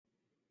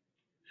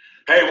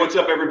Hey, what's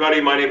up, everybody?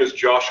 My name is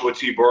Joshua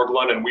T.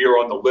 Berglund, and we are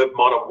on the Live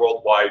Mono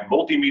Worldwide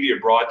Multimedia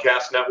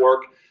Broadcast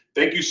Network.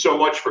 Thank you so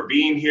much for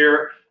being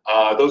here.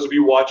 Those of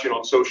you watching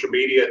on social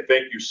media,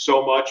 thank you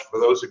so much.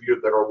 For those of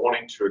you that are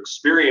wanting to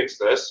experience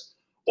this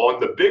on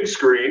the big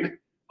screen,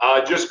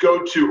 just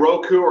go to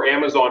Roku or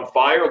Amazon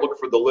Fire, look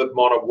for the Live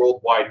Mono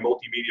Worldwide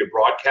Multimedia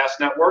Broadcast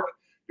Network.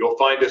 You'll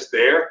find us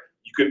there.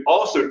 You can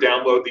also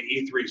download the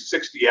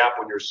E360 app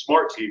on your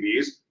smart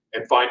TVs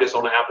and find us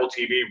on Apple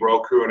TV,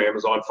 Roku, and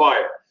Amazon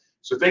Fire.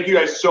 So thank you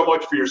guys so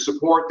much for your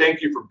support.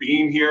 Thank you for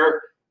being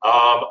here.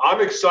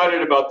 I'm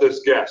excited about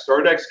this guest.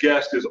 Our next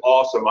guest is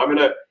awesome.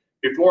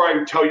 Before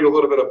I tell you a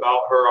little bit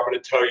about her, I'm gonna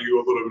tell you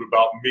a little bit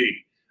about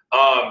me.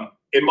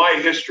 In my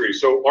history,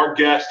 so our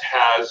guest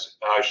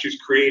she's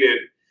created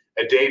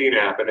a dating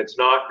app, and it's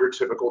not your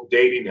typical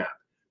dating app.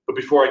 But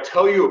before I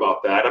tell you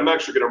about that, I'm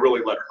actually gonna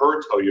really let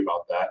her tell you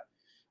about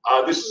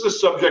that. This is a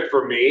subject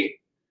for me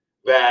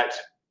that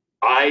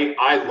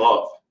I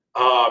love.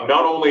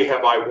 Not only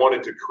have I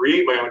wanted to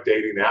create my own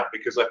dating app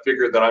because I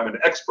figured that I'm an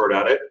expert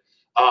at it,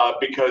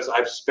 because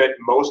I've spent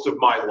most of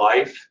my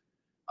life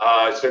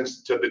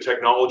since the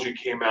technology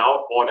came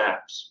out on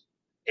apps,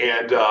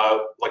 and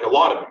like a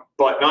lot of them,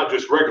 but not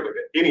just regular,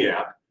 any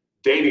app,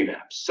 dating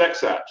apps,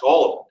 sex apps,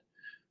 all of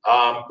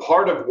them.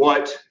 Part of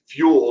what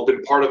fueled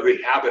and part of the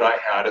habit I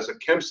had as a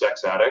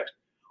chemsex addict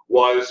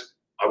was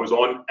I was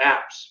on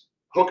apps,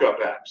 hookup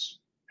apps,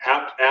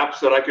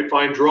 apps that I could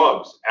find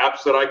drugs,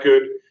 apps that I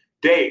could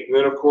date. And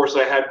then of course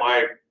I had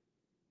my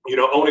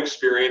own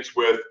experience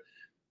with,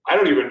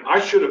 I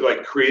should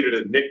have created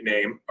a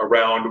nickname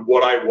around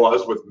what I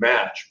was with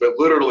Match, but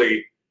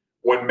literally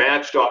when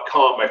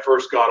Match.com, I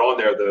first got on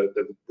there,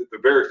 the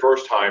very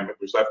first time, it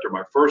was after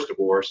my first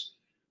divorce,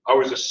 I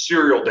was a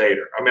serial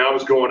dater. I mean, I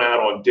was going out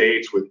on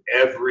dates with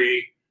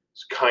every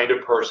kind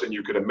of person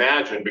you could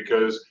imagine,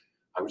 because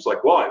I was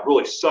like, well, I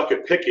really suck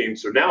at picking,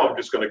 so now I'm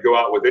just going to go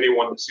out with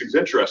anyone that seems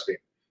interesting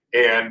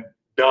and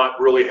not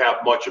really have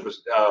much of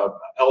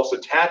else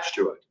attached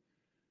to it.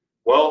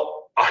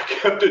 Well, I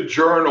kept a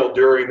journal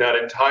during that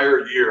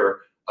entire year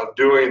of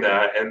doing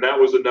that, and that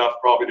was enough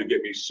probably to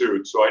get me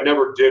sued. So I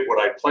never did what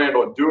I planned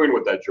on doing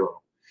with that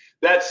journal.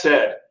 That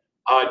said,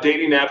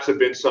 dating apps have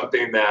been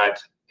something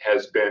that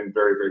has been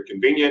very, very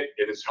convenient.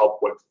 It has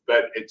helped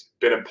it's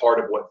been a part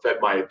of what fed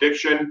my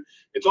addiction.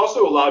 It's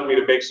also allowed me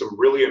to make some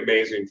really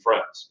amazing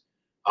friends.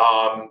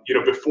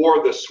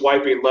 Before the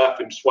swiping left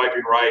and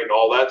swiping right and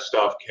all that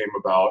stuff came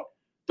about,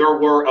 there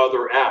were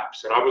other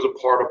apps, and I was a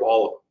part of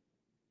all of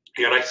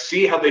them. And I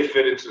see how they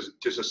fit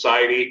into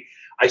society.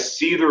 I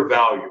see their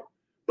value.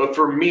 But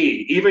for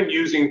me, even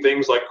using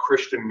things like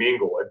Christian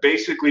Mingle, it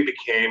basically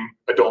became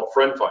Adult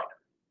Friend Finder.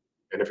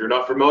 And if you're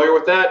not familiar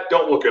with that,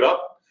 don't look it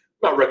up.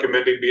 I'm not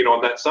recommending being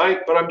on that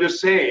site, but I'm just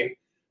saying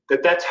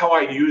that that's how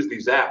I use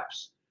these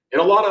apps.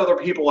 And a lot of other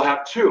people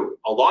have too.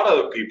 A lot of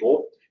other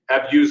people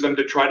have used them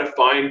to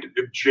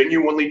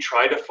genuinely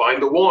try to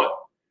find the one.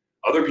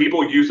 Other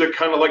people use it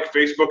kind of like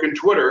Facebook and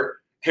Twitter,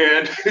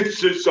 and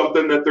it's just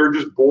something that they're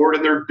just bored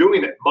and they're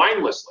doing it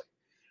mindlessly.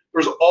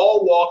 There's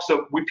all walks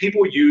of,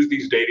 people use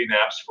these dating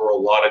apps for a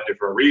lot of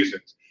different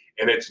reasons,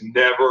 and it's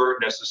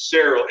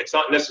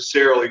not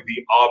necessarily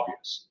the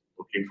obvious,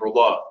 looking for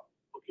love,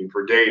 looking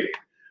for dating.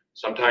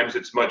 Sometimes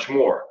it's much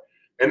more.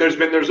 And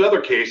there's other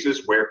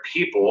cases where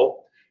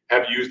people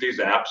have used these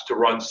apps to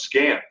run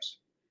scams.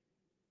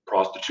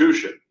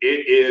 Prostitution.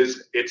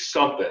 It's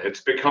something.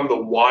 It's become the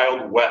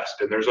Wild West,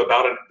 and there's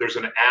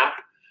an app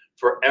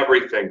for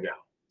everything now.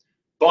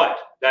 But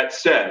that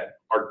said,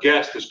 our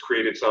guest has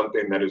created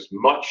something that is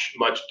much,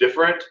 much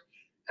different.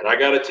 And I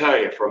got to tell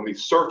you, from the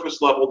surface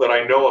level that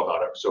I know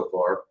about it so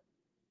far,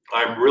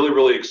 I'm really,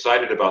 really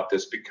excited about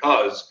this,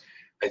 because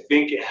I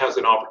think it has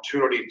an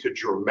opportunity to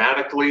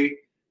dramatically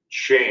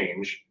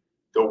change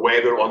the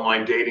way that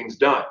online dating's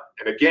done.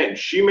 And again,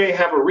 she may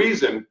have a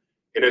reason,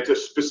 and it's a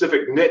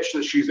specific niche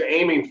that she's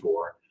aiming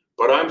for,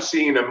 but I'm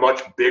seeing a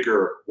much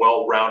bigger,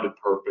 well-rounded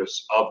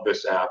purpose of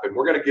this app, and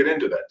we're going to get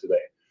into that today.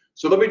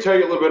 So let me tell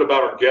you a little bit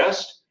about our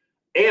guest.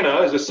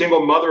 Anna is a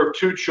single mother of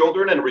 2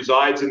 children and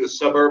resides in the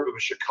suburb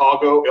of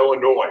Chicago,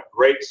 Illinois.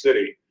 Great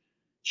city.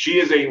 She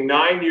is a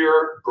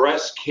 9-year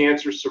breast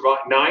cancer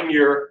survivor.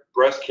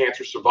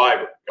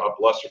 God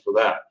bless her for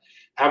that.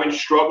 Having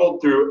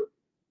struggled through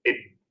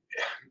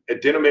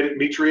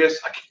endometrius,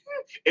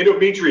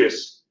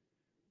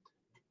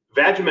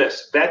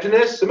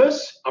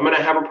 vaginismus. I'm going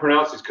to have her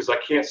pronounce these because I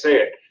can't say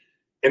it.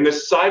 And the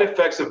side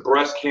effects of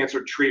breast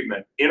cancer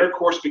treatment,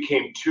 intercourse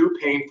became too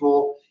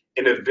painful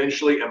and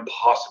eventually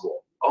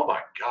impossible. Oh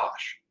my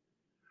gosh.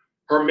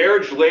 Her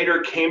marriage later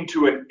came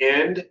to an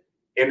end,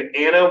 and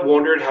Anna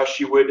wondered how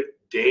she would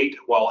date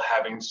while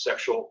having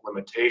sexual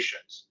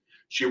limitations.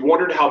 She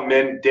wondered how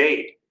men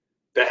date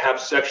that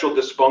have sexual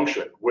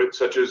dysfunction,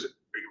 such as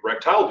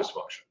erectile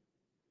dysfunction.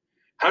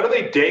 How do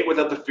they date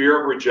without the fear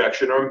of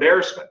rejection or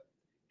embarrassment?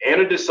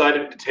 Anna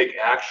decided to take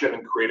action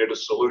and created a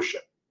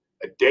solution,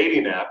 a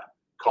dating app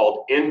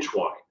called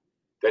Entwine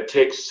that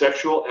takes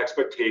sexual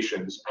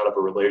expectations out of a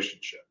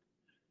relationship.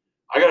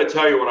 I got to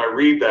tell you, when I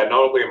read that,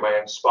 not only am I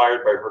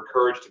inspired by her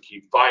courage to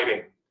keep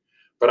fighting,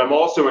 but I'm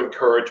also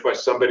encouraged by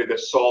somebody that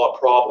saw a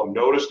problem,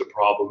 noticed a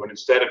problem, and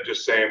instead of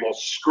just saying, well,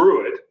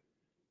 screw it,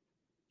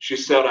 she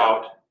set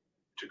out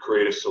to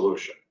create a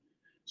solution.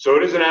 So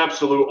it is an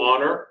absolute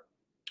honor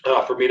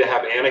for me to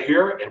have Anna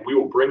here, and we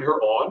will bring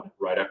her on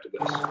right after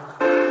this.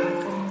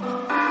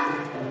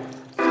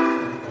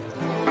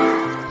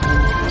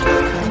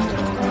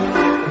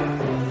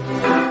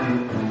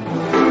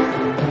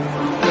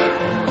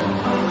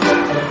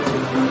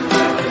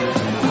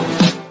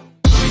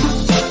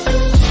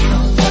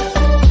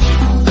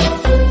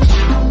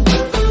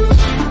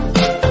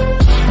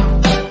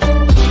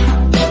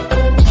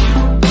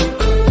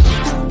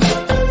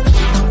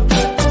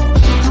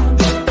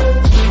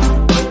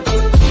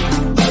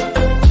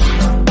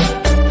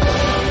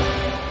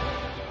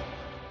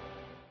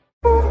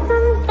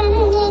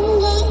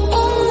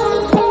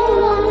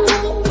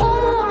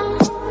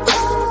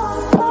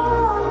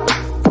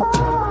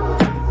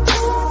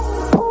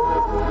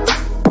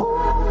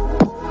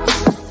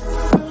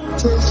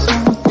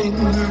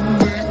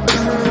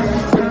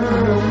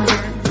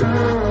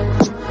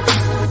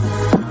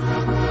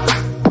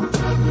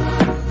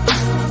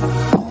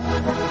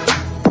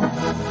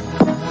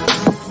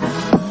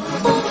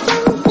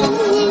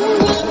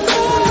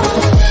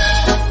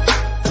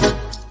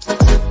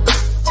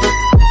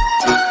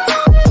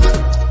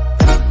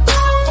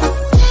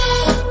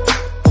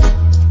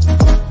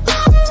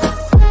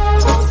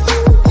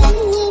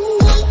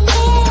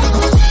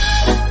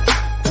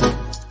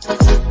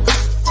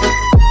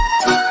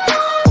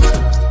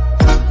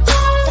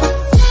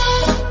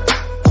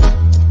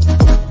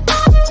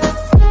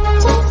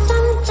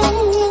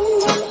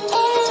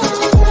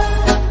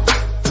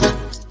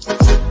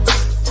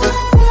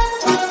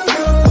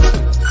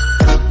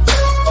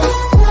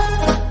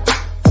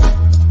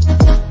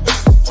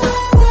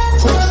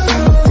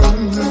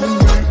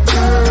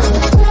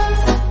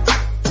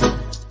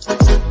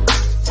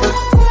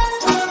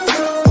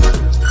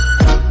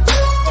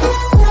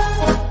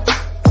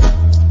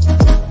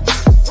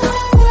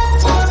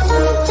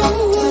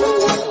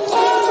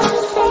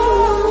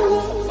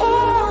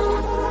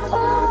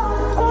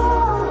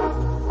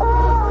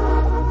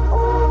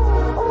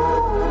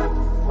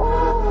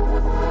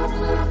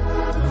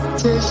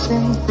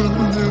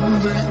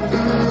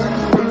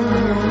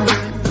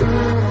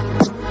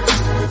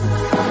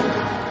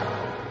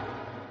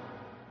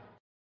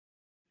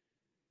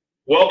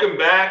 Welcome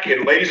back,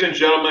 and ladies and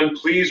gentlemen,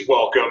 please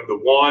welcome the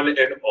one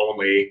and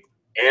only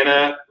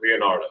Anna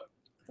Leonardo.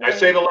 Did I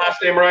say the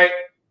last name right?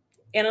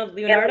 Anna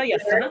Leonardo,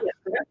 yes, Anna.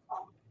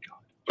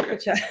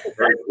 Good job.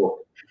 Very cool.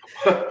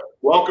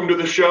 Welcome to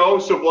the show.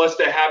 So blessed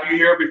to have you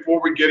here. Before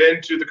we get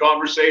into the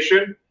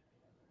conversation,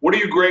 what are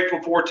you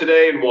grateful for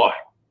today and why?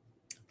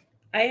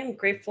 I am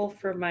grateful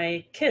for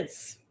my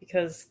kids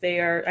because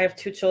I have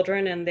 2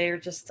 children and they're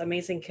just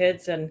amazing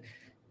kids and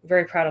I'm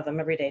very proud of them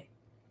every day.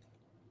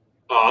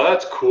 Oh,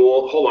 that's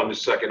cool. Hold on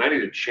just a second. I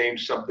need to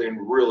change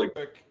something really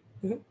quick.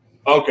 Mm-hmm.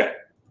 Okay.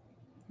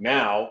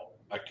 Now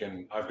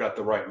I've got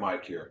the right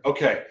mic here.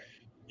 Okay.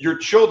 Your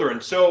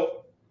children.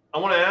 So I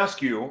want to ask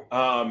you,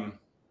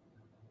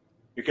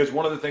 because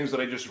one of the things that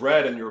I just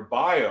read in your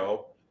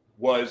bio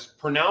was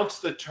pronounce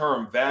the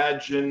term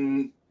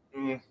vaginismus.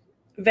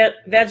 No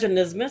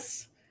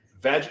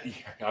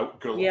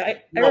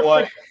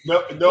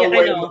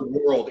way in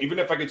the world. Even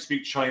if I could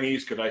speak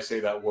Chinese, could I say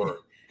that word?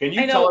 Can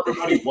you tell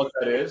everybody what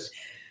that is?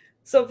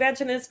 So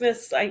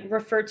vaginismus, I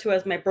refer to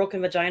as my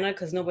broken vagina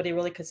because nobody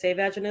really could say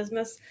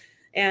vaginismus.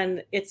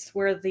 And it's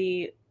where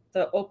the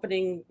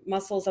opening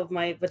muscles of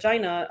my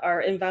vagina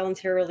are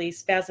involuntarily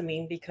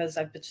spasming because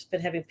I've just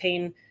been having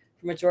pain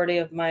for the majority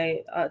of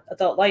my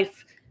adult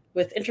life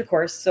with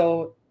intercourse.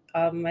 So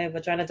my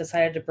vagina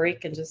decided to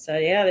break and just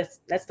said, yeah,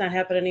 that's not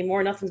happening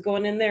anymore. Nothing's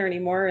going in there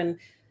anymore. And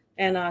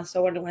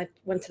so when I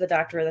went to the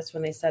doctor, that's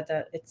when they said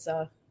that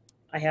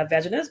I have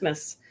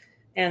vaginismus.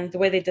 And the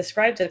way they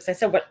described it, because I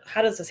said,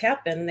 how does this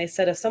happen? And they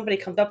said, if somebody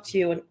comes up to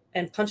you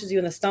and punches you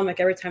in the stomach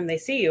every time they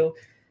see you,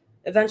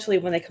 eventually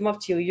when they come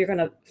up to you, you're going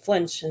to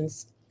flinch and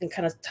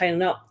kind of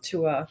tighten up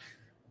to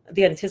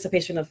the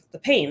anticipation of the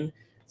pain.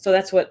 So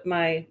that's what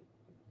my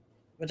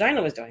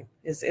vagina was doing.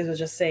 It was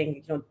just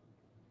saying,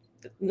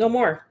 no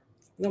more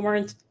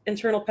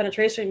internal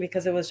penetration,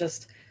 because it was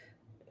just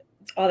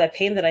all that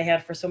pain that I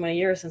had for so many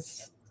years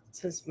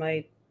since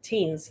my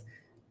teens.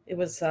 It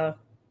was,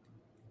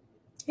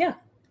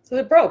 So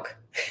it broke.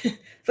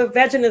 So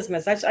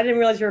vaginismus. I didn't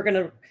realize you were going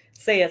to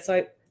say it, so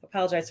I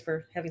apologize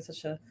for having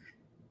such a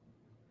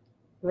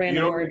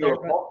random word there.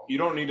 You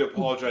don't need to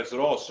apologize at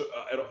all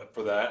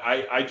for that.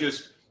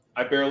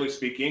 I barely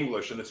speak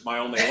English, and it's my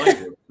only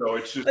language, so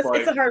it's just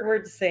it's a hard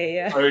word to say.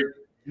 Yeah.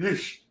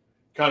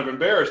 Kind of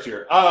embarrassed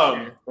here.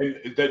 And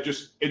it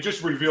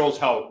just reveals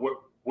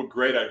what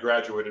grade I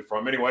graduated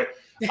from. Anyway,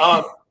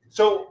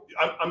 so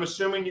I'm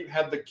assuming you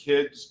had the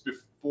kids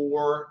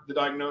before the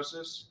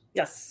diagnosis?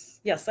 Yes.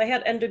 I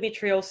had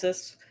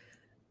endometriosis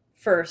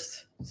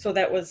first. So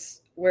that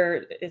was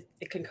where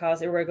it can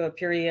cause irregular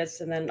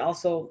periods. And then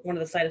also one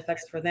of the side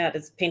effects for that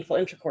is painful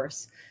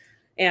intercourse.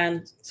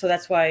 And so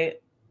that's why,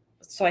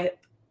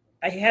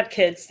 I had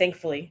kids,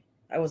 thankfully.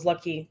 I was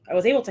lucky. I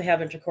was able to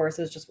have intercourse.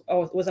 It was just,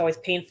 it was always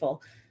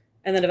painful.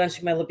 And then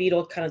eventually my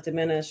libido kind of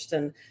diminished.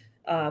 And,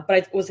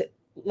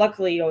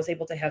 luckily I was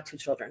able to have 2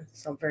 children.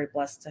 So I'm very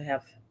blessed to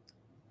have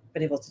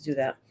been able to do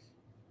that.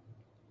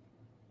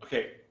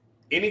 Okay.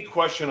 Any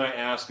question I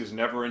ask is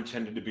never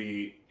intended to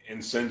be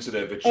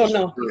insensitive. It's Oh, just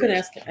no, curious. you can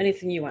ask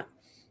anything you want.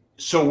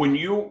 So when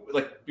you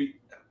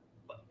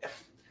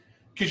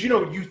because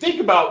you think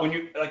about when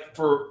you like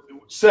for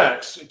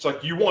sex, it's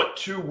like you want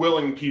 2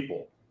 willing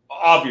people,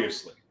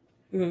 obviously.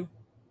 Mm-hmm.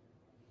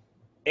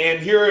 And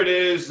here it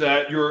is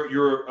that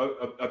you're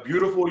a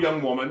beautiful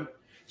young woman.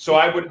 So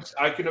I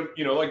can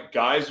like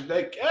guys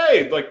like,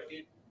 hey,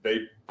 like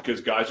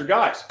because guys are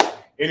guys.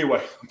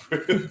 Anyway,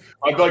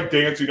 I'm like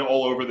dancing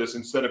all over this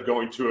instead of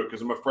going to it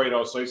because I'm afraid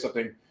I'll say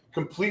something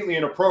completely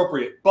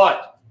inappropriate.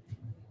 But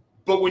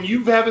when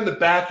you have in the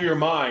back of your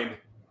mind,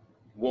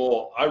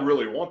 well, I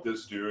really want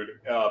this dude,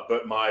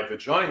 but my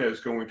vagina is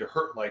going to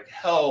hurt like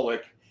hell.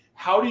 Like,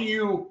 how do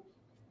you?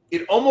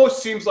 It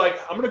almost seems like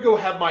I'm going to go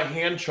have my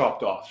hand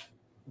chopped off,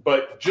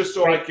 but just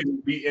so I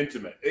can be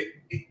intimate.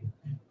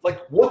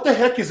 Like, what the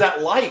heck is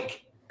that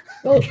like?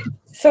 Well,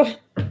 so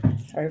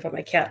sorry about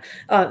my cat.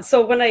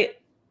 So when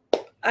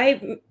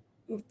I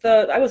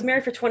was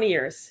married for 20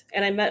 years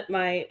and I met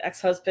my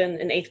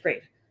ex-husband in 8th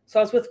grade. So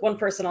I was with one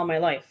person all my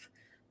life.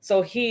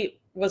 So he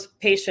was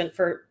patient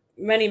for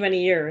many,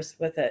 many years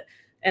with it.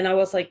 And I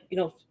was like,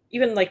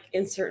 even like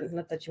inserting,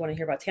 not that you want to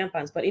hear about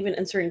tampons, but even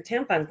inserting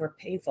tampons were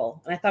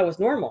painful. And I thought it was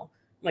normal.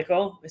 I'm like,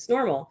 oh, it's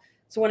normal.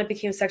 So when I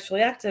became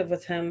sexually active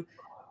with him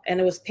and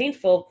it was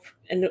painful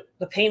and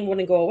the pain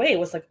wouldn't go away, it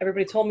was like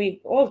everybody told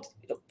me, oh,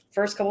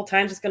 first couple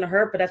times it's going to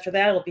hurt, but after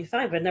that it'll be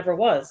fine. But it never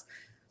was.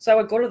 So I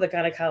would go to the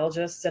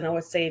gynecologist and I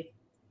would say,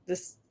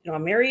 this,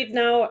 I'm married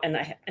now and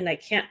I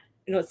can't,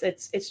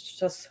 it's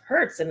just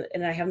hurts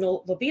and I have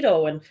no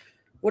libido and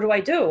what do I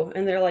do?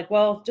 And they're like,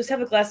 well, just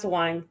have a glass of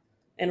wine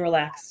and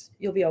relax.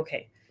 You'll be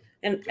okay.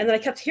 And then I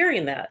kept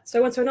hearing that. So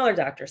I went to another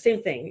doctor,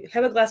 same thing,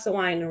 have a glass of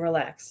wine and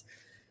relax.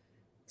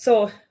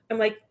 So I'm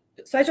like,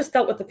 so I just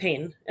dealt with the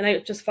pain and I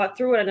just fought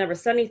through it. I never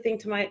said anything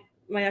to my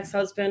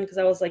ex-husband because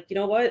I was like, you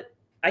know what?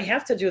 I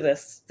have to do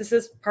this. This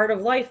is part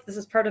of life. This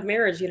is part of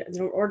marriage.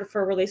 In order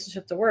for a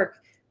relationship to work,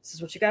 this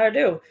is what you got to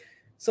do.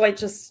 So I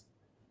just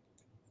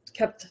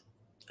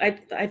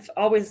I've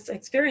always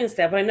experienced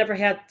that, but I never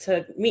had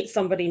to meet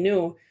somebody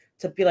new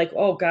to be like,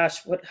 oh gosh,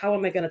 how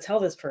am I going to tell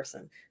this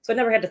person? So I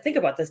never had to think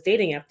about this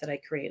dating app that I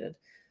created.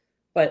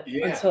 But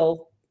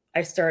until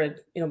I started,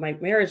 my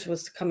marriage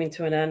was coming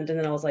to an end. And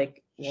then I was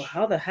like, well,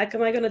 how the heck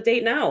am I going to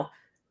date now?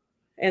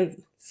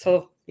 And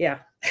so, yeah.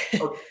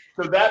 So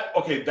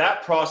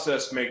that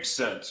process makes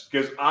sense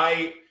because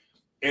I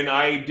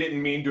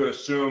didn't mean to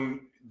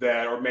assume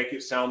that or make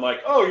it sound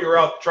like, oh, you're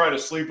out trying to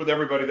sleep with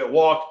everybody that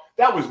walked.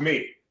 That was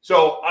me.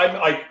 So I'm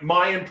like,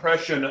 my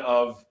impression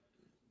of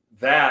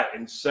that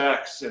and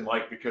sex and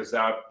like, because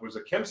I was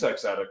a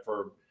chemsex addict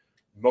for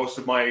most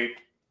of my,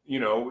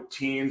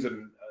 teens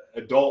and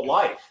adult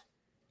life.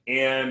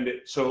 And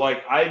so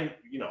like, I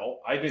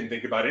didn't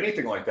think about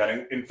anything like that.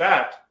 And in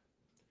fact,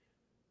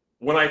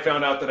 when I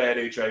found out that I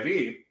had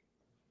HIV,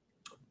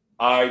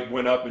 I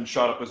went up and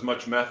shot up as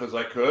much meth as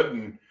I could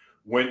and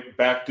went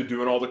back to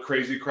doing all the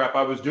crazy crap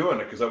I was doing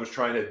because I was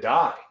trying to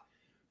die.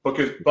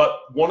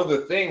 But one of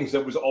the things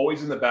that was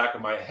always in the back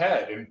of my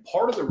head, and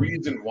part of the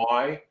reason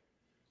why,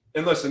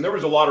 and listen, there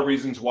was a lot of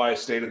reasons why I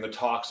stayed in the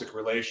toxic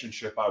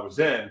relationship I was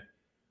in,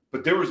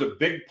 but there was a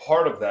big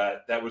part of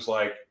that was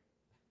like,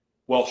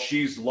 well,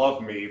 she's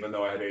loved me even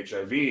though I had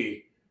HIV,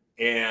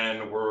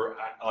 and we're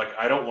like,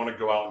 I don't want to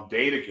go out and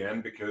date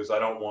again because I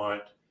don't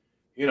want,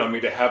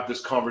 me to have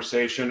this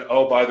conversation.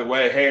 Oh, by the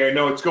way, hey, I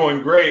know it's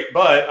going great,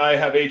 but I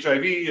have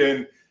HIV,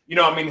 and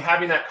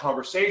having that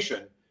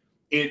conversation.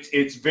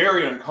 It's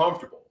very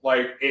uncomfortable.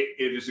 Like it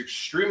is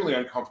extremely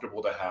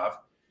uncomfortable to have.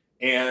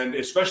 And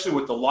especially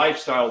with the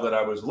lifestyle that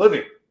I was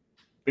living,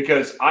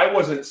 because I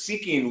wasn't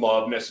seeking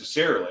love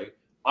necessarily.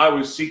 I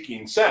was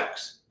seeking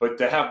sex, but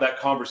to have that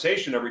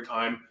conversation every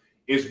time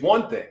is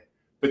one thing.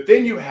 But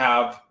then you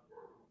have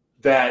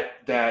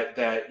that,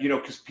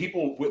 because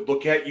people would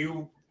look at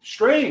you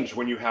strange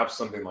when you have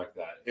something like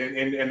that.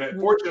 And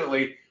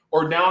unfortunately,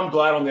 or now I'm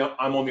glad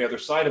I'm on the other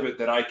side of it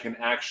that I can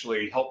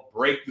actually help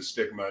break the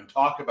stigma and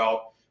talk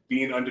about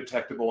being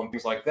undetectable and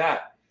things like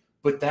that.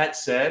 But that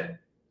said,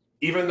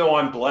 even though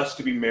I'm blessed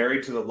to be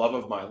married to the love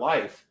of my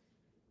life,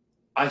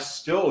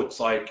 it's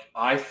like,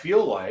 I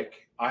feel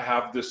like I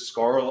have this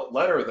scarlet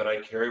letter that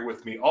I carry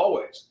with me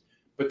always.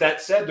 But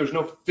that said, there's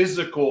no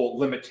physical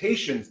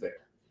limitations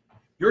there.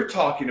 You're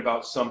talking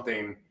about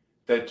something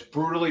that's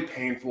brutally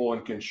painful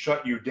and can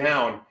shut you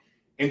down.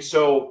 And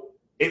so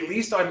at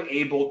least I'm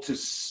able to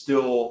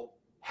still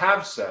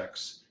have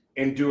sex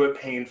and do it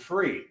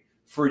pain-free.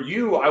 For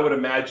you, I would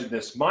imagine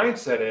this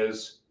mindset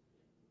is,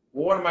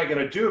 well, what am I going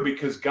to do?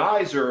 Because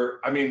guys are,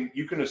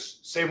 you can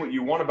say what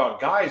you want about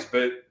guys,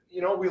 but,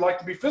 we like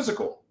to be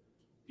physical.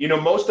 you know,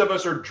 most of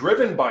us are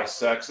driven by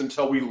sex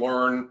until we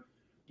learn,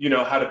 you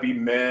know, how to be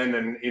men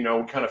and, you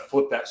know, kind of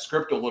flip that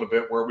script a little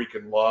bit where we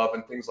can love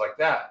and things like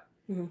that.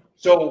 Mm-hmm.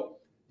 So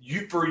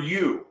for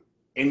you,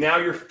 and now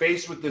you're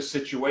faced with this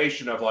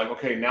situation of like,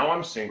 okay, now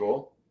I'm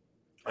single,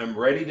 I'm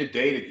ready to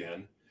date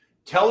again.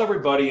 Tell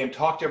everybody and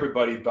talk to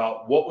everybody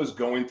about what was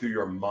going through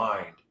your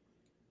mind,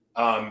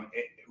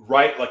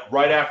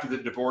 right after the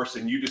divorce,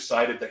 and you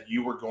decided that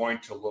you were going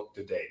to look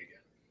to date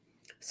again.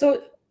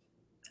 So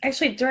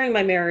actually during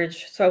my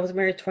marriage, so I was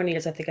married 20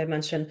 years, I think I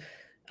mentioned,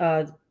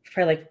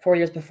 probably like 4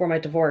 years before my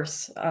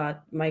divorce,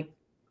 my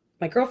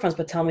girlfriends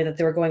would tell me that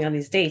they were going on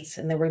these dates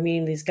and they were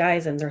meeting these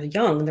guys and they're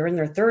young, they're in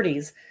their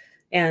 30s.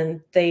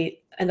 And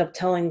they end up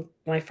telling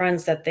my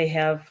friends that they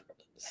have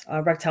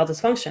erectile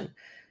dysfunction.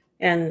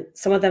 And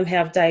some of them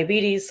have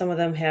diabetes, some of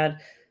them had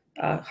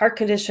heart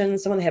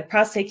conditions, some of them had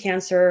prostate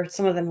cancer,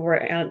 some of them were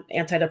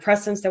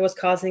antidepressants that was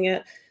causing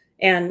it.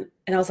 And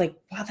I was like,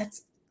 wow,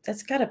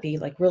 that's got to be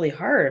like really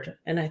hard.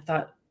 And I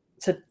thought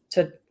to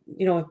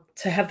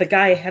have the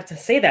guy have to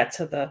say that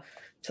to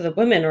the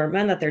women or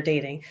men that they're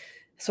dating.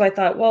 So I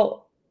thought,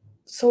 well,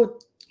 so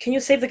can you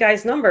save the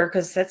guy's number?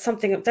 Because that's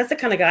the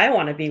kind of guy I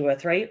want to be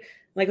with, right?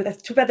 Like,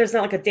 that's too bad there's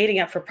not like a dating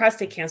app for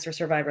prostate cancer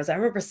survivors. I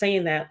remember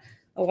saying that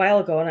a while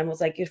ago, and I was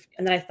like,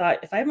 and then I thought,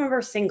 if I'm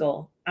ever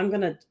single, I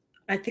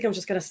think I'm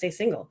just gonna stay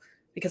single,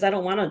 because I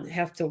don't want to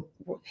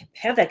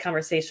have that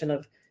conversation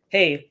of,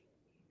 hey,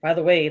 by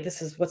the way,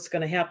 this is what's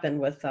going to happen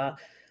with, I'm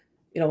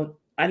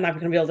not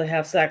going to be able to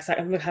have sex. How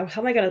am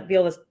I going to be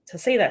able to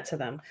say that to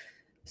them?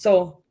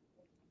 So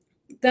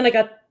then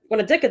when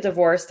I did get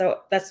divorced,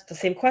 that's the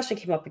same question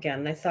came up again.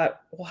 And I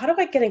thought, well, how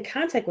do I get in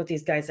contact with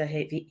these guys that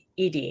hate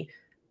ED?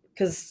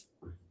 Because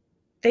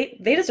they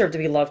deserve to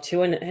be loved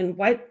too. And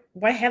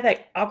why have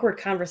that awkward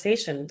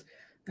conversation?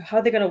 How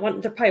are they going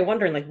to they're probably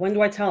wondering, like, when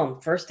do I tell them?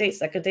 First date,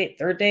 second date,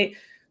 third date?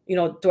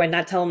 Do I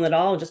not tell them at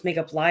all and just make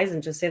up lies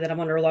and just say that I'm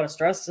under a lot of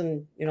stress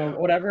and,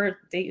 whatever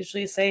they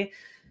usually say?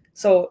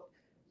 So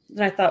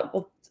then I thought,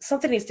 well,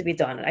 something needs to be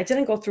done. And I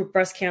didn't go through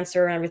breast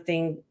cancer and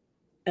everything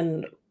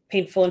and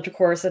painful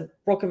intercourse and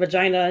broken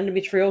vagina,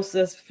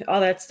 endometriosis,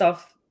 all that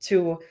stuff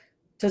to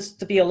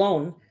be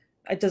alone.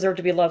 I deserve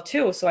to be loved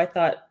too. So I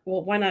thought,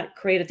 well, why not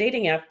create a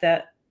dating app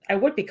that I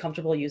would be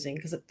comfortable using?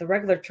 Because the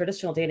regular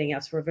traditional dating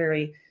apps were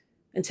very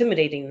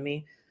intimidating to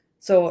me.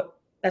 So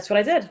that's what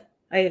I did.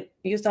 I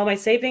used all my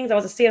savings. I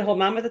was a stay-at-home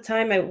mom at the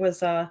time. I'm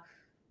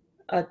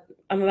a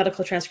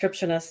medical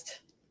transcriptionist.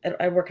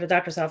 I work at a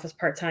doctor's office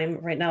part-time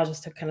right now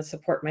just to kind of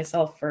support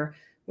myself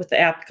with the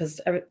app, because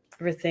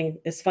everything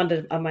is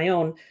funded on my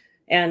own.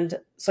 And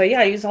so, yeah,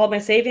 I used all my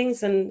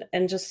savings and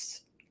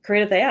just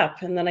created the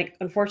app. And then I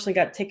unfortunately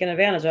got taken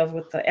advantage of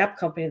with the app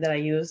company that I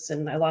used,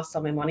 and I lost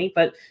all my money,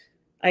 but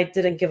I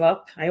didn't give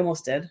up. I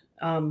almost did.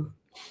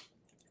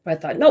 But I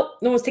thought, nope,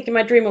 no one's taking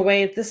my dream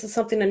away. This is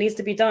something that needs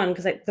to be done.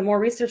 Because the more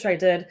research I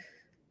did,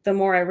 the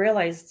more I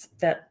realized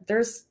that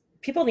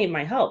people need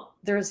my help.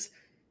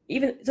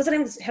 It doesn't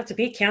even have to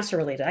be cancer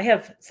related. I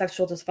have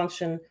sexual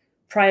dysfunction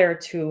prior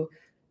to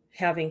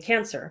having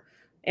cancer.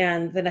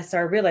 And then I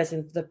started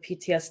realizing the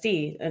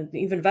PTSD and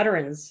even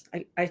veterans.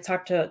 I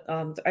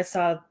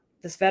saw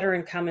this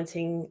veteran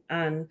commenting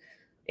on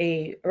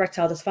a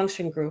erectile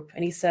dysfunction group.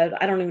 And he said,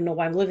 I don't even know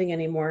why I'm living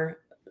anymore.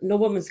 No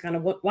woman's going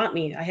to want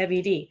me. I have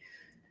ED.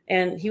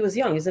 And he was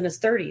young, he's in his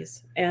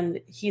 30s. And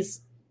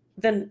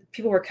then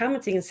people were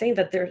commenting and saying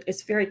that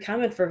it's very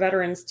common for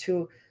veterans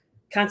to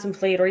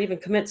contemplate or even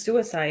commit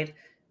suicide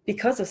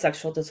because of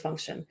sexual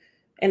dysfunction.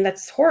 And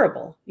that's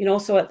horrible.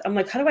 So I'm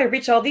like, how do I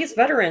reach all these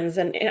veterans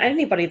and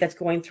anybody that's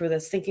going through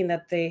this, thinking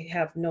that they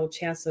have no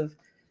chance of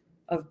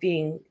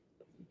finding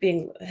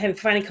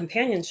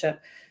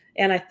companionship?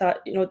 And I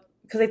thought,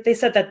 because they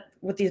said that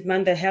with these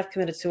men that have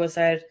committed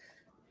suicide,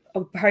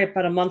 probably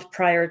about a month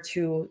prior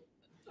to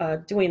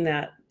doing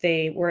that,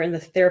 they were in the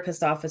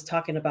therapist's office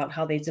talking about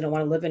how they didn't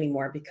want to live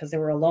anymore because they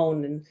were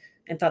alone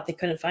and thought they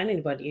couldn't find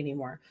anybody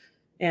anymore.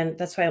 And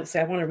that's why I would say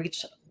I want to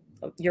reach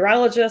a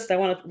urologist. I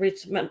want to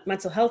reach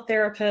mental health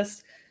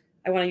therapists.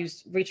 I want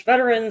to reach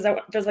veterans.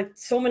 There's like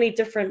so many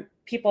different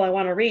people I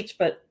want to reach,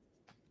 but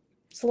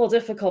it's a little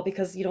difficult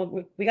because,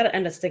 we got to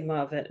end the stigma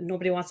of it.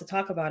 Nobody wants to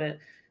talk about it.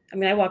 I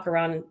mean, I walk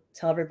around and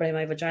tell everybody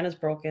my vagina's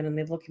broken and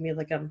they look at me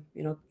like I'm,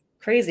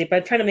 crazy, but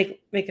I'm trying to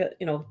make it,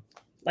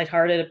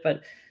 lighthearted,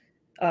 but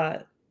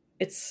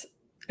it's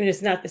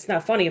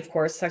not funny, of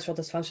course. Sexual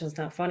dysfunction is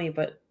not funny,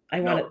 but I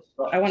want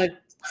to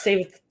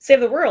save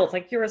the world,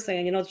 like you were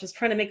saying. Just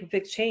trying to make a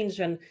big change,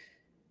 and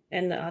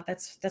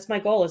that's my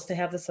goal, is to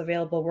have this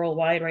available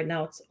worldwide. Right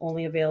now, it's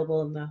only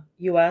available in the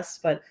U.S.,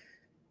 but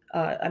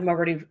I'm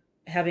already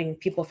having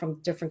people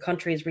from different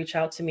countries reach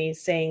out to me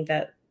saying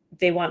that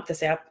they want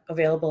this app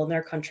available in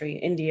their country: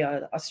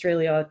 India,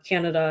 Australia,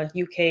 Canada,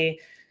 UK,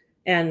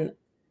 and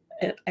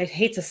I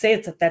hate to say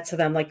that to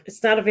them, like,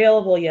 it's not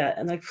available yet.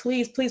 And like,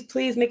 please, please,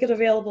 please make it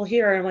available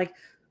here. And I'm like,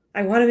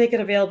 I want to make it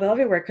available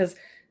everywhere, because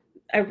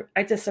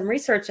I did some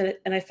research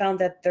and I found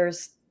that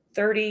there's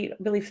 32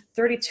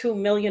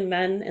 million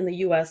men in the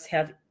US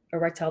have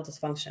erectile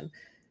dysfunction.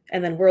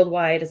 And then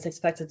worldwide, it's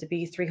expected to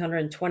be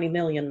 320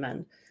 million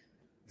men.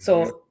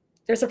 So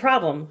there's a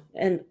problem.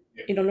 And,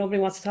 nobody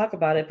wants to talk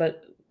about it,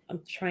 but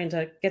I'm trying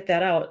to get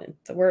that out,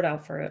 the word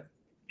out for it.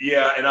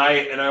 Yeah, and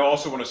I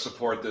also want to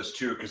support this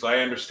too, because I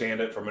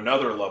understand it from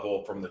another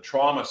level, from the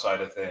trauma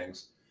side of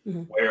things,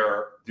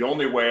 where the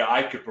only way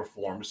I could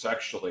perform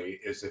sexually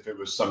is if it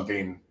was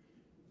something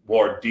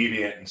more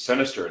deviant and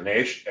sinister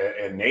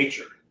in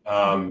nature.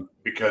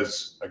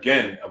 Because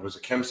again, I was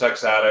a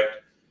chemsex addict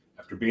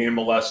after being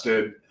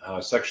molested,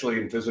 sexually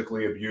and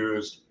physically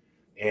abused,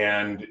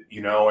 and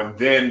and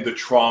then the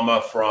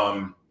trauma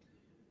from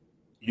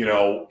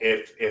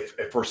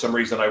if for some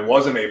reason I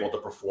wasn't able to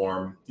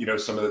perform,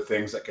 some of the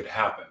things that could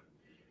happen.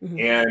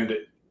 And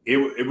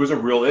it was a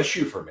real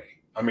issue for me.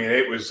 I mean,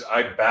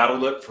 I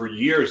battled it for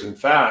years. In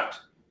fact,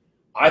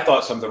 I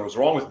thought something was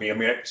wrong with me. I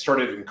mean, I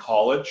started in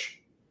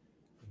college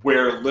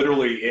where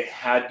literally it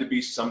had to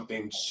be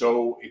something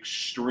so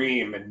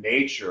extreme in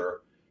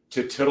nature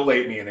to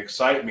titillate me and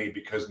excite me,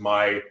 because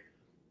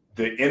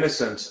the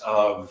innocence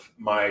of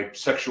my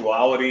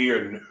sexuality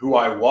and who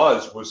I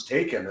was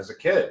taken as a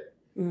kid.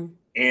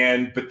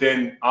 But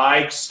then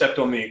I stepped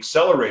on the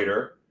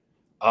accelerator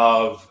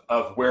of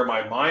where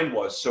my mind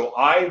was. So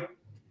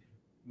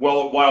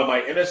while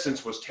my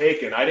innocence was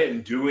taken, I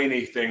didn't do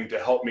anything to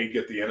help me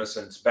get the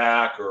innocence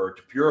back or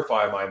to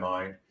purify my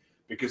mind,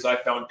 because I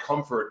found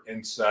comfort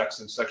in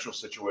sex and sexual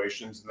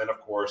situations. And then, of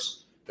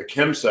course, the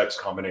chemsex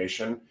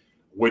combination,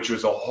 which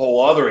was a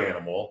whole other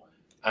animal.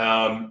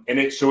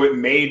 So it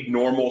made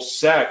normal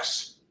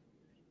sex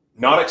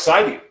not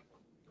exciting.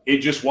 It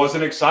just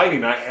wasn't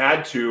exciting.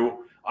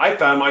 I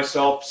found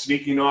myself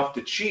sneaking off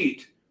to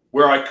cheat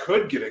where I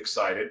could get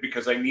excited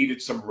because I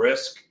needed some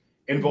risk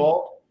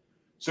involved.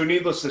 So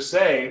needless to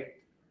say,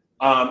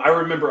 I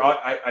remember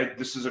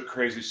this is a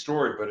crazy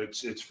story, but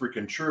it's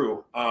freaking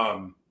true.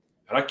 And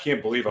I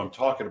can't believe I'm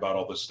talking about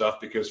all this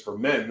stuff, because for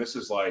men, this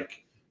is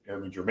like,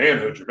 your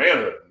manhood.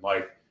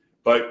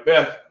 But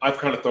I've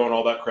kind of thrown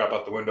all that crap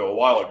out the window a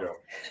while ago.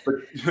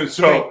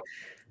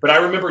 But I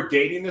remember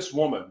dating this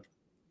woman.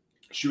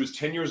 She was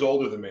 10 years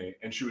older than me,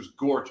 and she was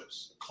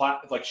gorgeous.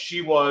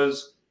 She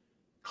was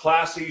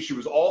classy. She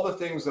was all the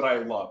things that I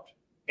loved,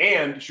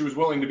 and she was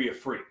willing to be a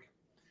freak.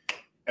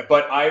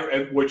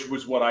 Which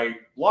was what I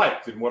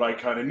liked and what I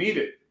kind of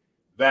needed.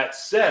 That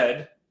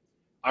said,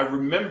 I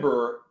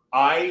remember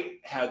I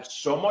had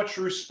so much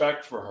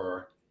respect for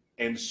her,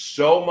 and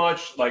so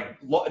much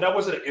and I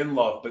wasn't in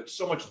love, but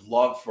so much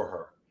love for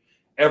her.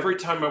 Every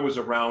time I was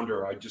around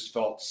her, I just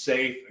felt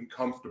safe and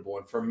comfortable.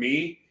 And for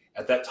me,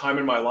 at that time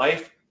in my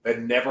life, that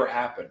never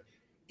happened.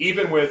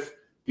 Even with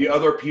the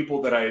other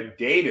people that I had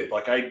dated,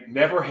 I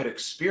never had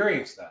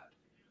experienced that.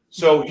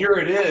 So here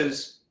it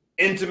is,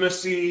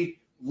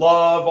 intimacy,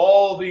 love,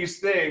 all these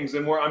things,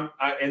 and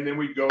and then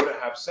we go to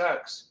have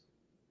sex.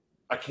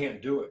 I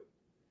can't do it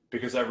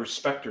because I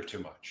respect her too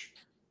much,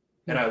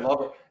 and I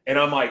love her, and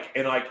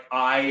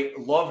I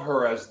love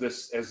her as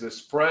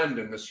this friend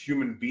and this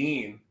human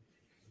being,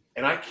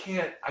 and I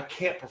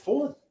can't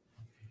perform.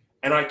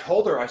 And I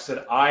told her, I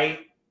said, I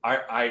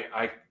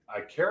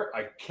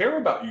care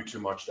about you too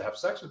much to have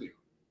sex with you.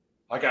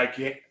 I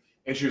can't.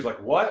 And she was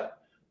like, what?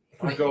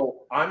 I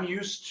go, I'm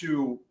used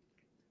to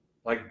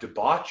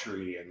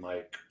debauchery and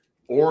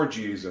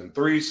orgies and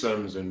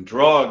threesomes and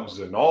drugs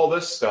and all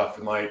this stuff.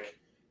 And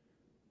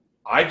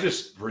I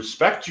just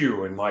respect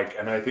you. And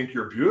I think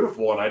you're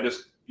beautiful. And I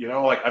just,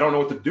 I don't know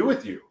what to do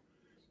with you.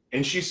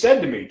 And she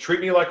said to me, treat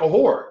me like a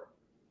whore.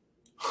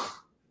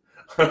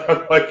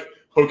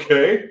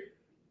 Okay.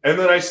 And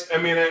then I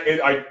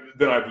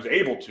was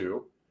able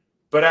to,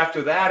 but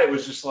after that, it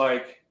was just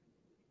I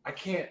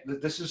can't,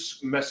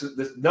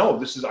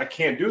 I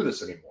can't do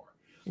this anymore.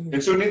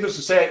 And so needless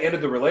to say, I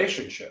ended the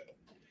relationship.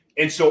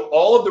 And so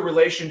all of the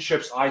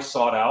relationships I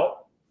sought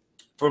out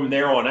from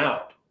there on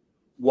out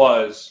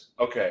was,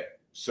 okay,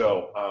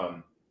 so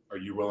are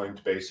you willing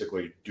to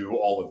basically do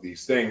all of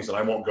these things? And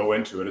I won't go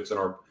into it. It's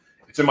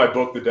in my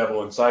book, The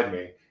Devil Inside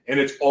Me, and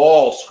it's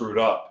all screwed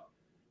up.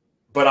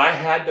 But I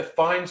had to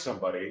find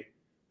somebody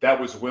that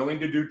was willing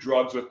to do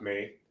drugs with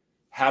me,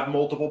 have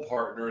multiple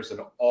partners,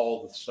 and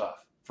all the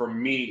stuff for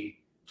me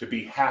to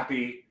be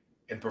happy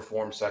and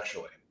perform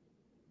sexually.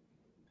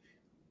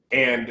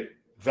 And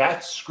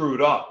that's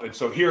screwed up. And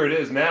so here it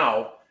is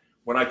now,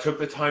 when I took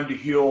the time to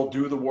heal,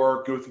 do the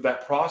work, go through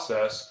that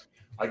process,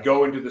 I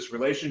go into this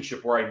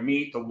relationship where I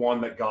meet the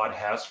one that God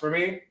has for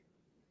me.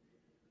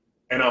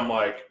 And I'm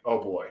like,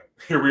 oh boy,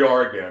 here we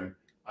are again.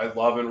 I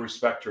love and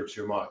respect her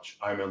too much.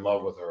 I'm in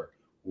love with her.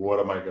 What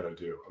am I going to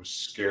do? I'm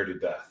scared to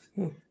death.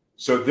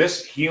 So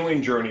this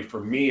healing journey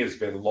for me has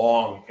been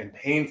long and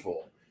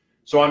painful.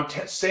 So I'm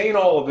saying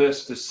all of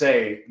this to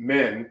say,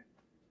 men,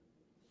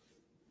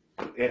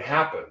 it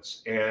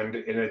happens and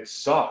it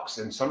sucks.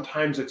 And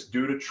sometimes it's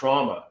due to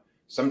trauma.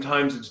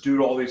 Sometimes it's due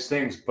to all these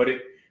things. But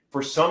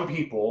for some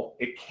people,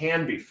 it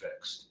can be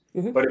fixed.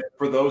 But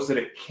for those that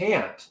it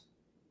can't,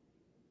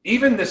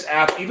 even this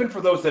app, even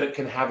for those that it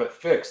can have it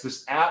fixed,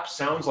 this app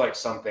sounds like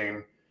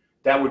something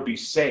that would be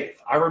safe.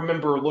 I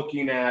remember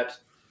looking at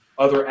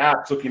other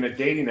apps, looking at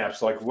dating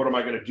apps, like what am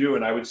I going to do?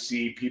 And I would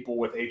see people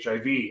with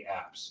HIV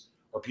apps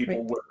or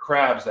people with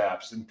crabs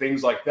apps and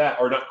things like that,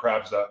 or not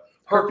crabs,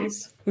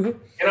 herpes. And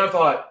I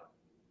thought,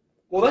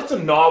 well, that's a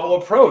novel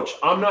approach.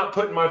 I'm not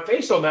putting my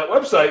face on that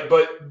website,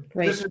 but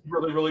this is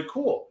really, really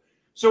cool.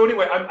 So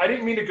anyway, I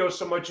didn't mean to go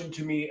so much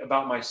into me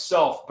about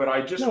myself, but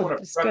I just want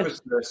to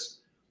preface this,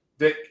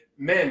 that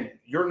men,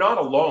 you're not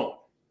alone.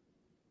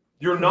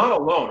 You're not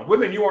alone.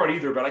 Women, you aren't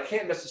either, but I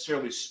can't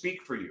necessarily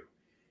speak for you.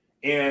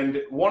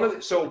 And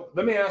so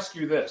let me ask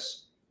you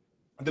this.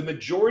 The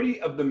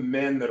majority of the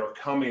men that are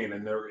coming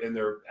and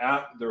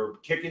they're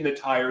kicking the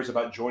tires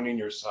about joining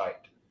your site,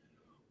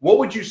 what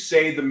would you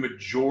say the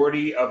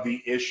majority of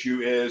the issue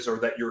is, or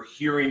that you're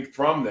hearing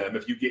from them,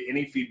 if you get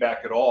any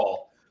feedback at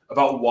all,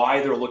 about why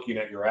they're looking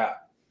at your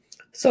app?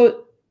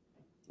 So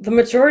the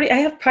majority, I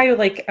have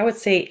probably I would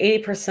say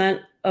 80%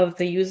 of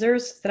the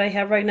users that I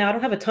have right now, I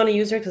don't have a ton of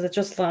users because it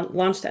just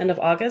launched the end of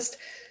August,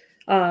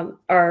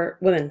 are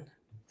women.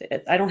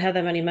 I don't have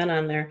that many men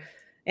on there.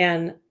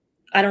 And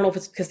I don't know if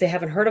it's because they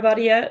haven't heard about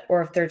it yet,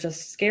 or if they're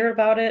just scared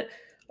about it,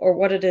 or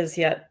what it is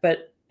yet,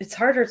 but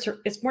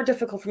it's more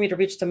difficult for me to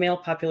reach the male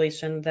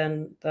population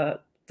than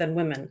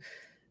women.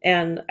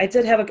 And I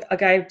did have a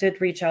guy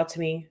did reach out to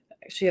me.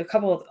 Actually, a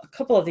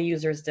couple of the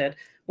users did.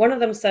 One of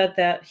them said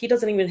that he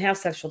doesn't even have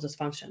sexual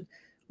dysfunction.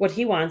 What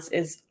he wants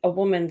is a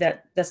woman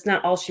that's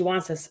not all she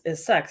wants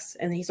is sex.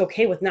 And he's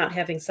okay with not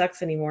having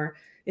sex anymore.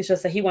 It's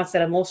just that he wants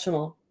that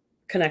emotional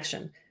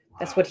connection.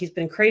 That's what he's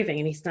been craving.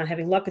 And he's not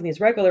having luck in these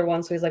regular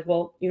ones. So he's like,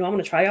 well, I'm going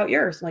to try out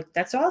yours. I'm like,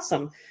 that's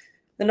awesome.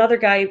 Another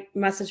guy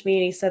messaged me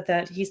and he said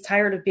that he's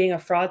tired of being a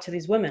fraud to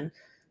these women.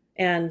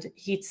 And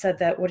he said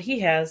that what he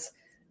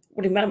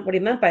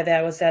meant by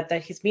that was that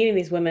he's meeting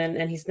these women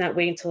and he's not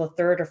waiting till a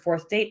third or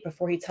fourth date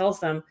before he tells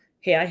them,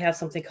 hey, I have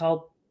something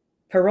called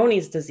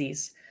Peyronie's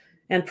disease.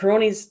 And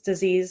Peyronie's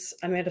disease,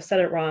 I might have said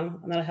it wrong.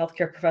 I'm not a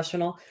healthcare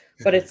professional,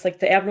 but it's like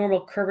the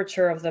abnormal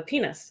curvature of the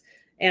penis.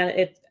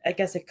 And I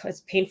guess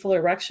it's painful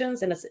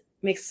erections, and it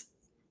makes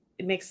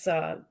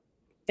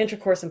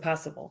intercourse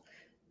impossible.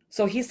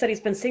 So he said he's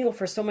been single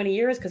for so many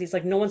years because he's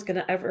like, no one's going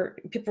to ever,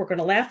 people are going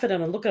to laugh at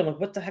him and look at him like,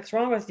 what the heck's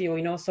wrong with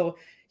you? So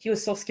he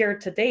was so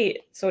scared to date.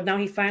 So now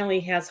he finally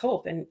has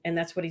hope, and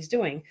that's what he's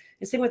doing.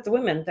 And same with the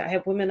women. I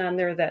have women on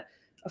there that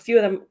a few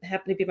of them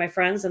happen to be my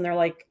friends, and they're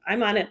like,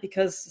 I'm on it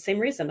because the same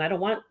reason. I don't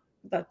want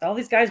all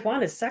these guys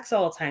want is sex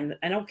all the time.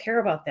 I don't care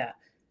about that.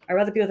 I'd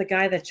rather be with a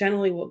guy that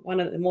generally would want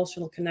an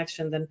emotional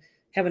connection than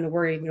having to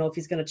worry, if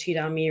he's going to cheat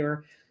on me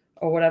or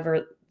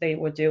whatever they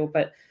would do.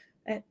 But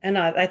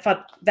I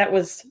thought that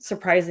was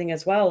surprising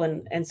as well.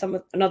 And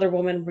another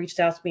woman reached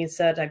out to me and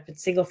said, I've been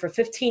single for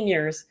 15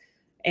 years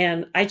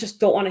and I just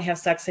don't want to have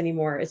sex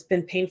anymore. It's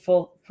been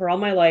painful for all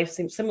my life.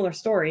 Similar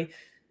story.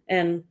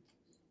 And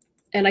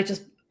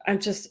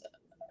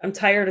I'm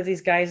tired of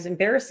these guys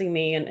embarrassing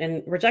me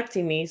and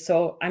rejecting me.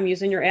 So I'm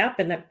using your app,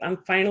 and I'm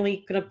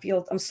finally going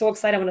to I'm so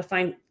excited. I'm going to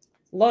find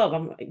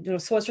love.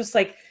 So it's just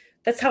like,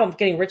 that's how I'm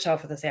getting rich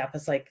off of this app.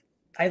 It's like,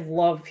 I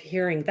love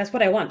hearing, that's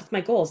what I want. That's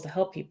my goal, is to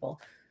help people.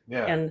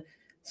 Yeah. And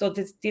so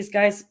these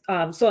guys,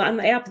 so on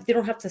the app, they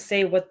don't have to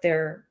say what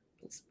the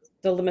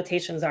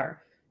limitations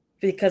are,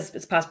 because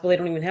it's possible they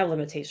don't even have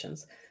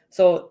limitations.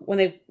 So when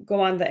they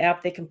go on the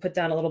app, they can put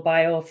down a little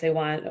bio if they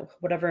want,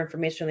 whatever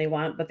information they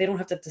want, but they don't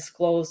have to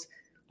disclose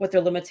what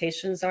their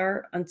limitations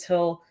are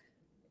until,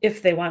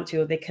 if they want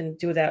to, they can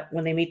do that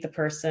when they meet the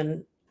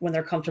person, when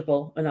they're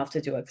comfortable enough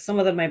to do it. Some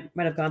of them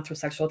might have gone through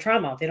sexual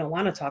trauma. They don't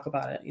want to talk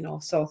about it,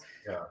 so.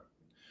 Yeah.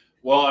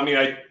 Well, I mean,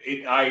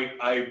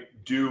 I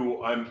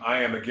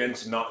am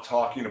against not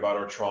talking about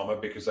our trauma,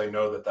 because I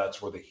know that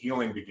that's where the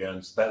healing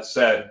begins. That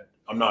said,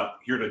 I'm not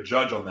here to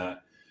judge on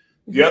that.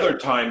 The other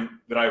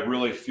time that I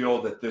really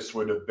feel that this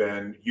would have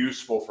been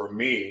useful for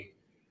me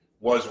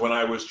was when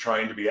I was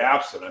trying to be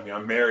absent. I mean,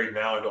 I'm married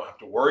now and don't have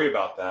to worry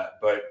about that.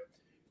 But,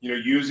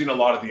 using a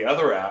lot of the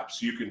other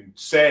apps, you can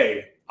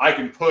say, I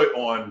can put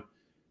on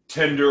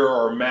Tinder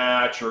or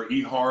Match or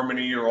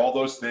eHarmony or all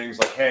those things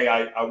like, hey,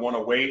 I want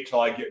to wait till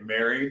I get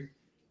married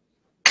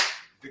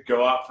to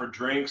go out for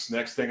drinks.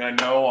 Next thing I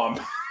know, I'm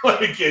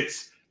like,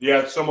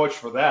 so much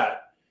for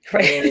that.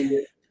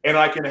 Right. And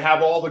I can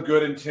have all the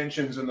good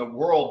intentions in the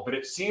world, but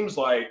it seems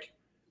like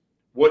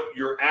what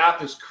your app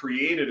has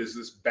created is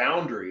this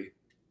boundary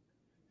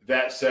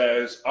that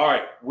says, all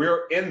right,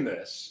 we're in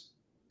this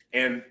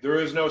and there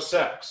is no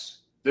sex.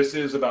 This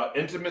is about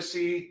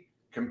intimacy,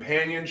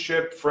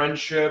 companionship,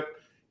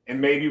 friendship,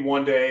 and maybe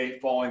one day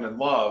falling in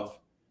love.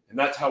 And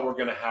that's how we're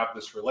going to have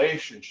this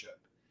relationship.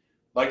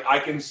 Like, I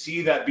can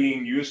see that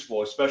being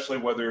useful, especially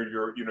whether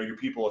you're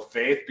people of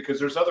faith,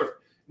 because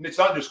it's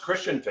not just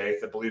Christian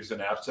faith that believes in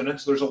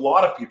abstinence. There's a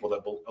lot of people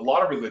a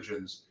lot of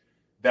religions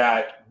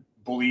that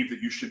believe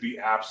that you should be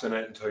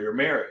abstinent until you're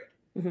married.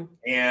 Mm-hmm.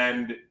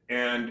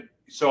 And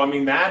so, I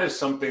mean, that is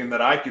something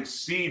that I could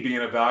see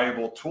being a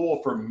valuable tool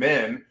for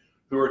men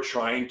who are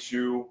trying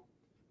to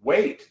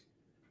wait,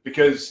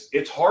 because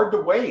it's hard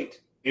to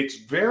wait. It's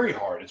very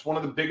hard. It's one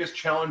of the biggest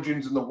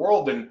challenges in the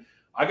world. And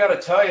I got to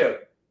tell you,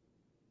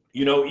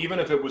 even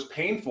if it was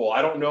painful,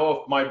 I don't know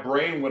if my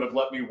brain would have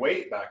let me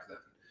wait back then.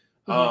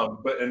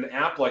 But an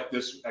app like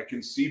this, I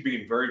can see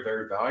being very,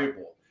 very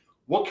valuable.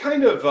 What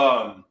kind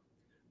of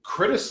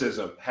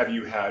criticism have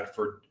you had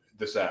for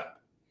this app?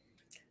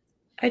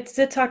 I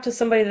did talk to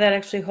somebody that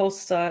actually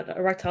hosts a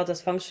erectile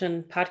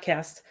dysfunction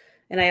podcast,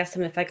 and I asked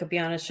him if I could be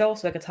on his show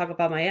so I could talk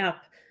about my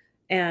app.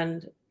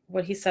 And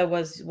what he said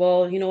was,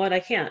 well, you know what, I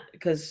can't,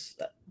 because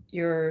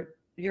your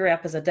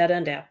app is a dead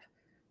end app.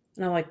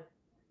 And I'm like,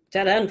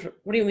 dead end?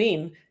 What do you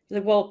mean? He's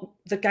like, well,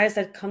 the guys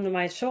that come to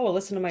my show,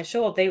 listen to my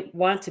show, they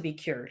want to be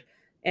cured.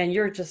 And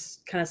you're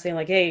just kind of saying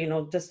like, hey,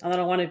 this, I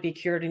don't want to be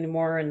cured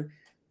anymore,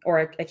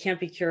 or I can't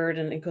be cured.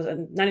 And because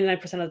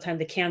 99% of the time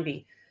they can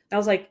be. And I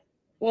was like,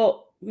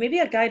 well, maybe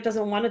a guy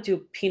doesn't want to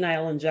do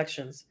penile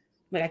injections.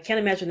 Like, I can't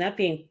imagine that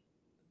being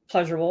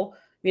pleasurable.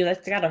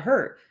 That's got to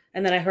hurt.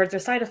 And then I heard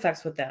there's side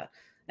effects with that.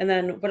 And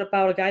then what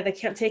about a guy that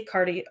can't take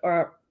Cardi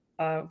or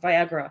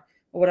Viagra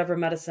or whatever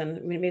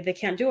medicine? Maybe they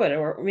can't do it,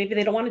 or maybe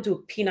they don't want to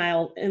do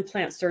penile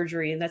implant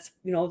surgery. And that's,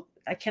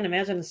 I can't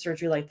imagine a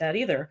surgery like that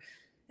either.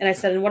 And I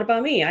said, and what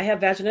about me? I have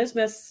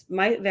vaginismus.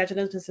 My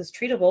vaginismus is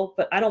treatable,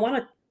 but I don't want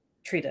to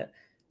treat it.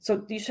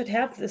 So you should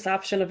have this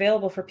option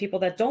available for people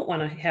that don't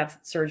want to have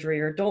surgery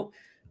or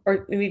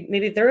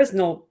maybe there is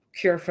no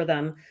cure for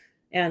them.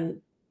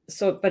 And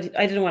so, but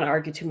I didn't want to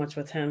argue too much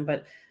with him.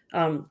 But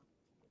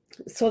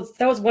so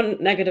that was one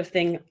negative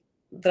thing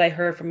that I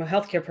heard from a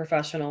healthcare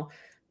professional.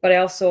 But I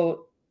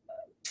also,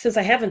 since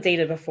I haven't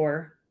dated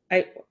before,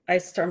 I'm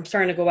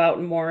starting to go out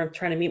and more. I'm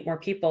trying to meet more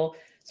people.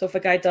 So if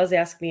a guy does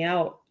ask me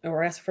out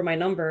or ask for my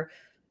number,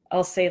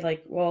 I'll say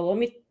like, well,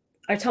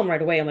 I tell him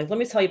right away. I'm like, let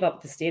me tell you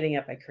about this dating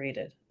app I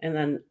created. And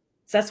then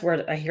that's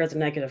where I hear the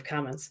negative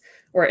comments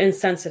or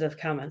insensitive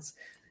comments.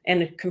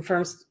 And it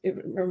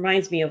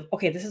reminds me of,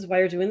 okay, this is why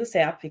you're doing this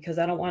app, because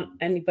I don't want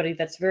anybody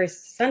that's very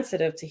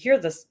sensitive to hear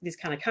these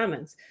kind of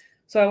comments.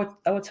 So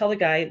I would tell the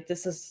guy,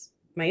 this is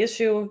my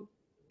issue.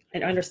 I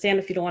understand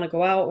if you don't want to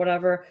go out,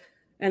 whatever.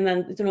 And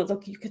then,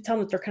 you could tell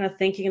them that they're kind of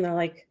thinking and they're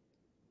like,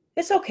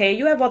 it's okay.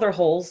 You have other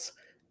holes.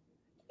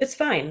 It's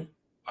fine.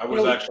 I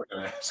was actually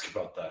going to ask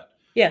about that.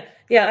 Yeah.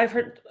 I've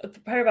heard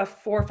probably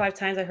about 4 or 5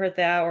 times I heard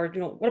that, or,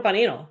 what about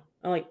anal?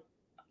 I'm like,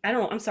 I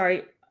don't know. I'm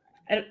sorry.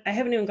 I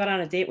haven't even gone on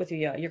a date with you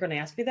yet. You're going to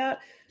ask me that?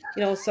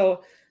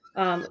 So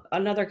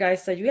another guy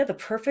said, you have the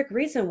perfect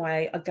reason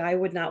why a guy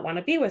would not want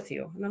to be with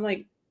you. And I'm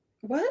like,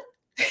 what?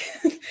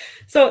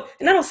 So,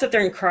 and I don't sit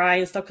there and cry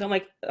and stuff. 'Cause I'm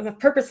like, I'm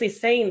purposely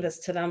saying this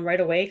to them right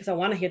away because I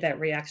want to hear that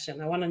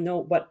reaction. I want to know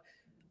what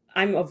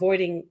I'm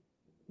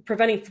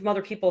preventing from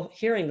other people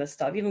hearing this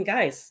stuff. Even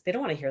guys, they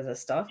don't want to hear this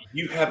stuff.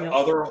 You have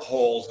other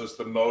holes is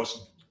the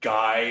most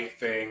guy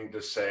thing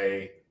to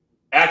say.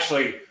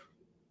 Actually,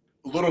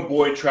 little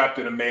boy trapped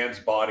in a man's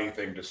body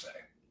thing to say.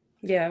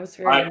 Yeah, it was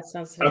very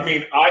insensitive. I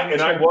mean,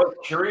 I was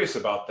curious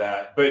about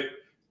that. But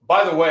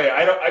by the way,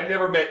 I've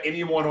never met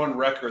anyone on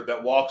record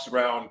that walks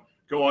around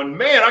going,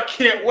 man, I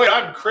can't wait.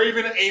 I'm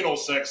craving anal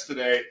sex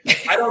today.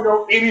 I don't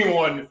know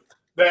anyone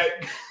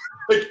that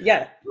like,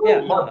 yeah.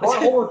 My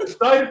butthole is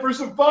excited for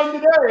some fun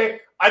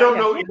today. I don't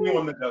know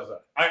anyone that does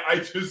that. I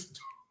just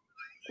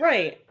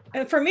right.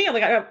 And for me,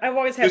 like I've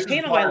always had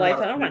pain in my life.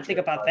 I don't want to think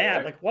about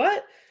that. Like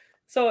what?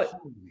 So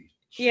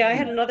yeah, I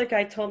had another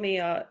guy told me,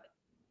 you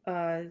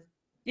have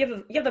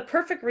the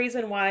perfect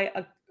reason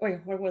why. Wait,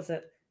 what was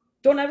it?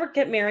 Don't ever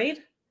get married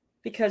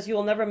because you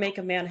will never make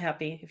a man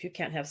happy if you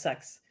can't have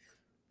sex.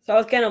 So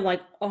I'm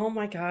like, oh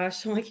my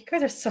gosh. I'm like, you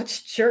guys are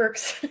such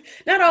jerks.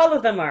 Not all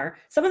of them are.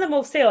 Some of them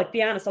will say, like,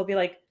 be honest. They'll be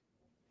like,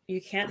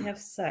 you can't have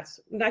sex.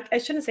 I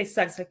shouldn't say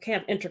sex. I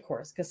can't have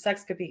intercourse because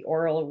sex could be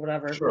oral or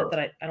whatever. Sure. Not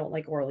that I don't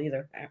like oral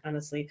either.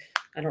 Honestly,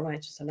 I don't know. I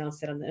just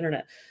announced it on the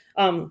internet.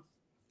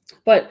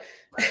 But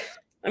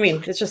I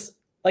mean, it's just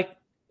like,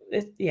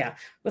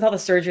 with all the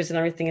surgeries and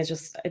everything,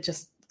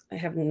 I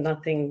have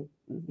nothing.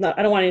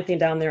 I don't want anything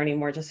down there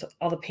anymore. Just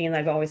all the pain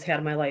I've always had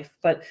in my life.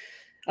 But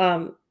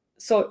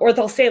so, or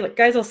they'll say, like,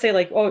 guys will say,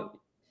 like, oh,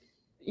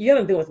 you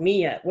haven't been with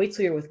me yet. Wait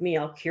till you're with me.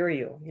 I'll cure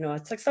you.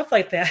 It's like stuff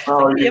like that.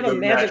 Oh, like, you have a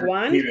magic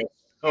wand.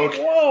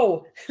 Okay.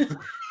 Whoa.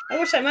 I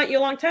wish I met you a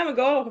long time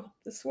ago.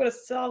 This would have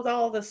solved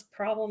all this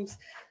problems.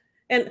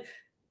 And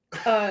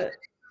a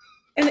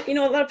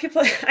lot of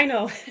people, I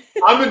know.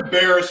 I'm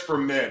embarrassed for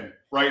men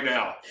right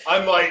now.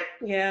 I'm like,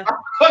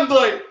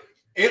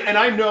 and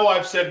I know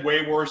I've said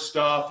way worse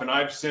stuff and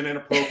I've sent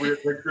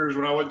inappropriate pictures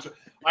when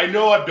I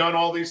know I've done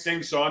all these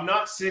things. So I'm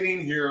not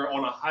sitting here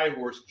on a high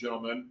horse,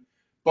 gentlemen,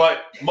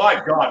 but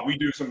my God, we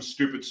do some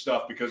stupid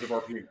stuff because of our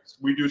penis.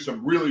 We do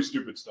some really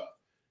stupid stuff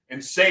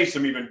and say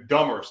some even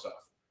dumber stuff.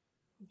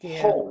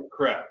 Yeah. Holy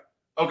crap.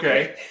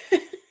 Okay.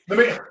 Let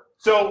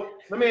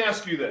me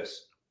ask you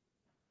this.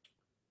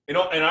 And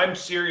I'm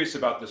serious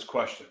about this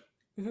question.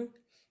 Mm-hmm.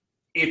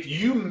 If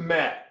you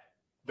met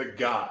the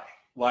guy,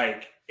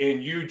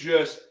 and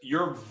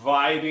you're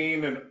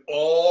vibing in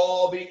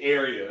all the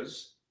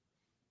areas,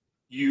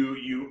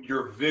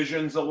 your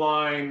visions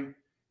align.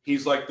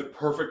 He's like the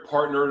perfect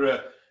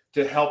partner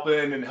to help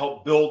in and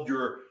help build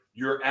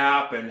your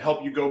app and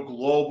help you go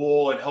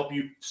global and help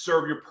you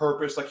serve your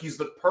purpose. Like he's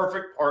the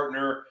perfect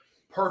partner.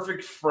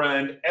 perfect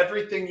friend,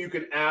 everything you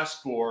could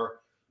ask for,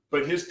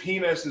 but his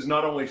penis is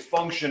not only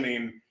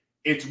functioning,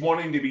 it's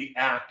wanting to be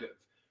active.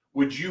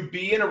 Would you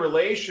be in a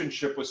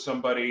relationship with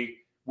somebody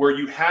where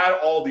you had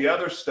all the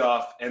other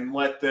stuff and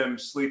let them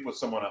sleep with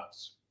someone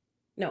else?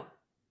 No,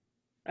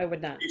 I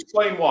would not.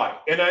 Explain why.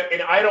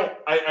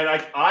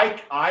 I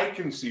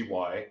can see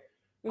why.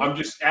 Mhm. I'm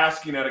just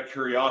asking out of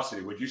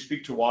curiosity. Would you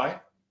speak to why?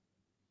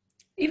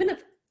 Even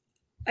if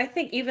I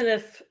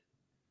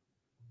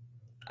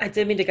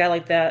did meet a guy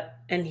like that,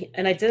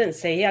 and I didn't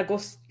say, yeah, go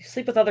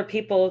sleep with other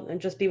people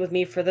and just be with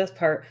me for this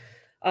part.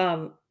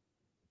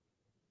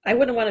 I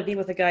wouldn't want to be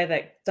with a guy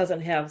that doesn't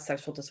have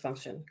sexual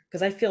dysfunction,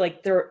 because I feel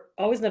like they're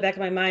always in the back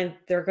of my mind,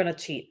 they're going to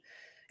cheat.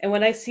 And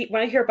when I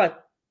hear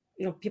about,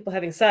 people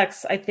having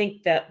sex, I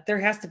think that there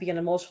has to be an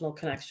emotional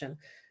connection.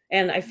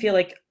 And I feel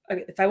like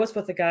if I was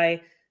with a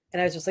guy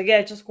and I was just like,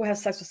 yeah, just go have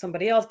sex with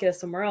somebody else, get it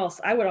somewhere else,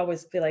 I would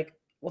always be like,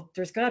 well,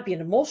 there's got to be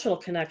an emotional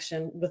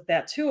connection with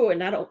that too.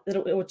 And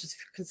it would just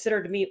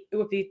consider to me,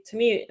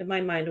 in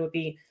my mind, it would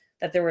be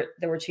that they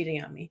were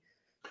cheating on me.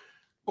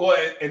 Well,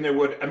 and they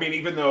would, I mean,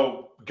 even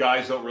though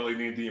guys don't really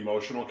need the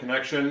emotional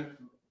connection,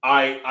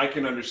 I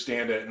can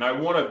understand it. And I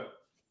want to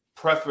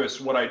preface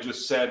what I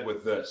just said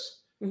with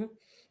this. Mm-hmm.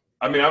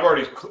 I mean, I've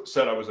already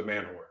said I was a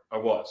man whore. I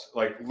was,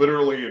 like,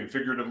 literally and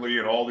figuratively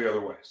and all the other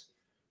ways.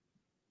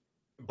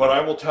 But I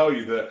will tell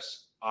you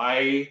this.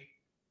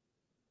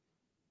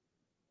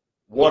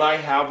 What I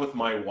have with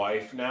my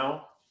wife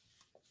now,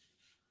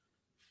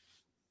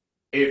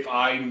 if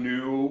I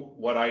knew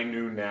what I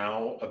knew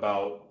now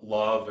about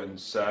love and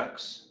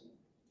sex,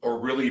 or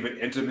really even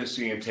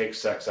intimacy, and take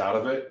sex out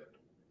of it,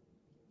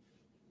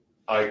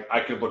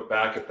 I could look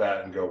back at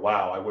that and go,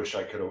 wow, I wish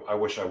I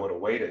would have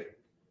waited.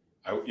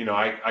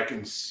 I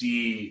can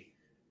see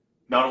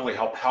not only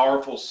how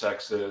powerful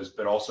sex is,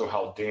 but also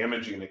how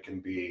damaging it can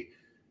be,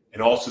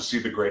 and also see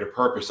the greater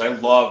purpose. I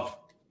love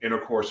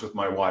intercourse with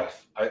my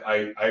wife.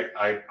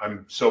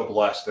 I'm so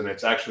blessed, and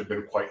it's actually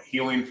been quite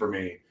healing for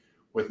me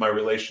with my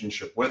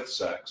relationship with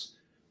sex.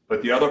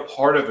 But the other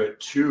part of it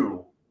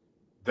too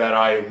that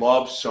I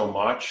love so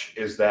much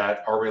is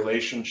that our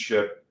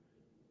relationship,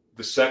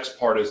 the sex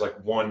part is like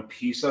one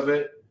piece of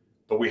it,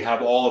 but we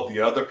have all of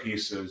the other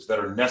pieces that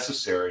are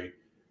necessary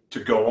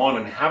to go on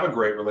and have a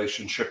great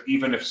relationship,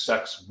 even if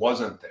sex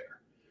wasn't there.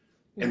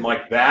 Mm-hmm. And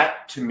like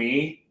that, to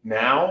me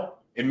now,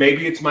 and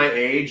maybe it's my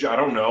age, I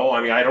don't know.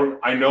 I mean,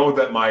 I know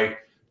that my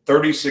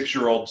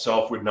 36-year-old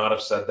self would not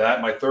have said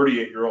that. My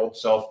 38-year-old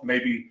self,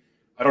 maybe,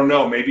 I don't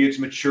know, maybe it's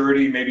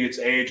maturity, maybe it's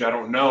age, I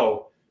don't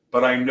know.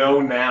 But I know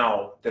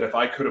now that if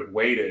I could have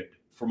waited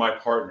for my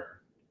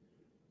partner,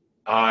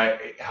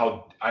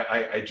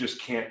 I just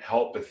can't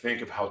help but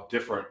think of how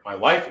different my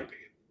life would be.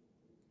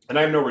 And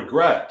I have no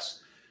regrets.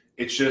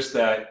 It's just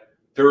that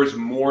there is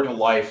more to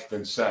life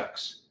than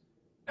sex.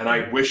 And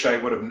I wish I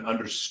would have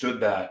understood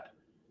that,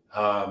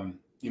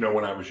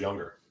 when I was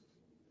younger.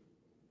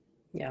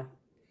 Yeah.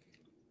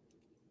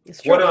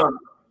 It's true.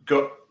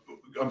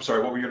 I'm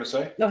sorry, what were you going to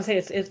say? No, I say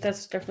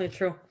that's definitely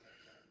true.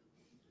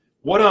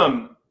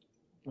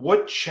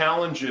 What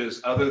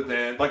challenges, other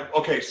than, like,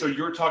 okay, so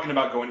you're talking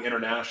about going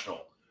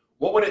international.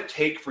 What would it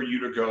take for you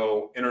to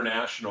go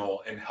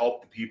international and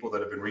help the people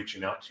that have been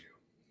reaching out to you?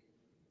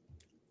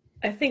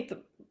 I think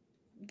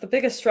the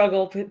biggest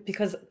struggle,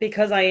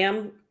 because I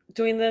am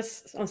doing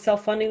this, I'm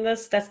self-funding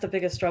this, that's the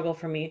biggest struggle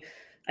for me.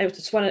 I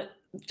just want to,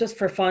 just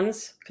for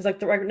funds, because like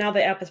right now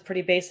the app is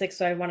pretty basic,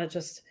 so I want to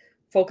just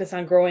focus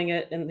on growing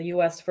it in the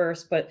US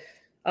first. But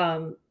I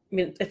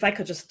mean, if I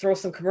could just throw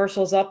some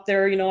commercials up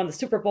there, on the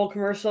Super Bowl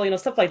commercial,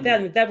 stuff like that,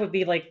 I mean, that would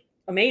be like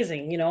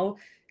amazing,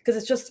 because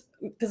it's just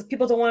because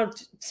people don't want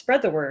to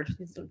spread the word.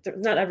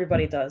 Not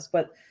everybody does,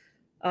 but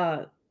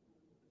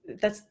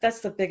that's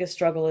the biggest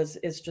struggle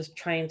is just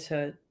trying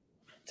to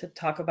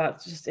talk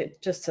about just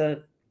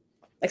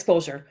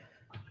exposure.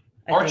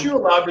 Aren't you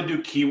allowed to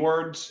do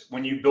keywords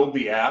when you build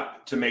the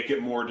app to make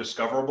it more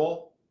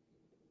discoverable?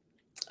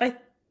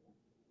 Like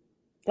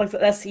the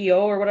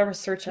SEO or whatever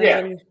search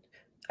engine.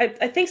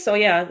 I think so,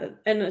 yeah.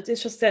 And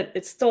it's just that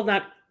it's still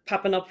not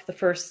popping up the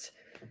first.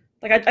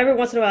 Like every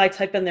once in a while I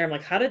type in there, I'm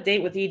like, how to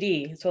date with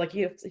ED. So like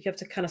you have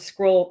to kind of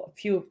scroll a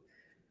few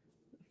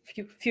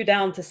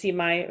down to see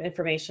my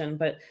information.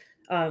 But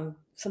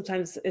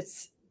sometimes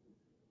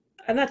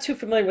I'm not too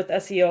familiar with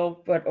SEO,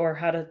 or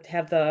how to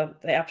have the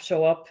app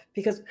show up.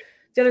 Because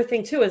the other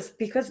thing too is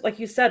because, like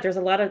you said, there's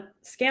a lot of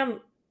scam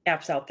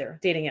apps out there,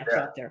 dating apps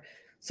out there.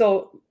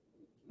 So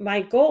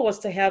my goal was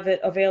to have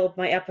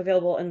my app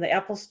available in the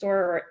Apple Store,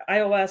 or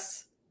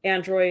iOS,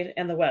 Android,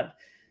 and the web.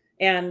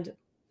 And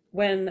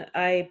when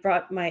I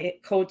brought my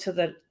code to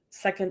the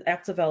second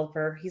app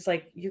developer, he's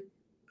like,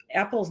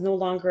 Apple's no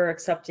longer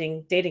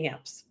accepting dating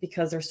apps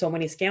because there's so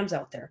many scams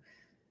out there.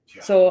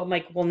 Yeah. So I'm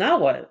like, well, now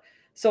what?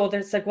 So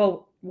there's like,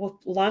 well,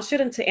 we'll launch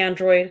it into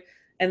Android,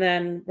 and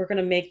then we're going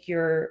to make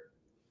your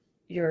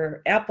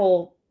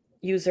Apple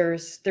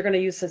users, they're going to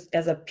use this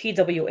as a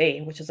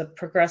PWA, which is a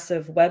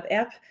progressive web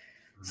app.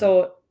 Mm-hmm.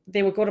 So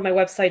they would go to my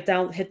website,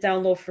 hit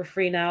download for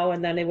free now,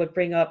 and then it would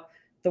bring up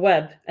the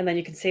web, and then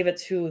you can save it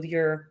to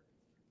your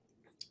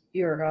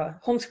your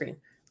home screen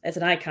as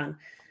an icon.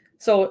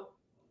 So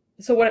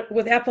what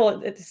with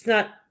Apple, it's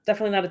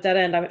definitely not a dead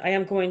end.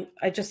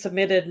 I just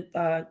submitted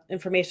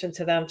information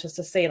to them just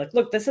to say, like,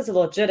 look, this is a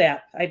legit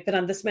app. I've been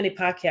on this many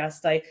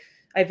podcasts.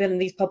 I've been in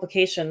these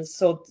publications.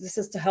 So this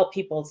is to help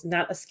people. It's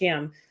not a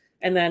scam.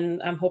 And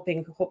then I'm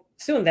hoping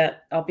soon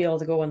that I'll be able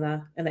to go in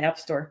the App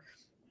Store.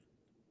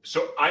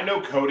 So I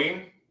know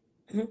coding,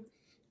 Mhm.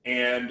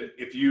 and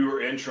if you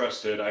are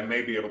interested, I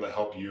may be able to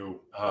help you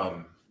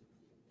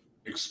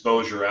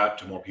expose your app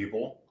to more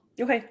people.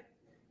 Okay.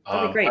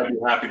 That'd be great. I'd be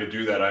happy to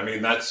do that. I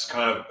mean, it's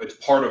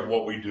part of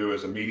what we do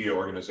as a media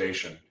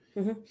organization.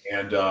 Mhm.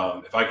 And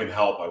if I can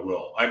help, I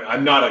will.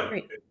 I'm not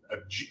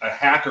a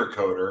hacker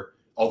coder,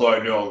 although I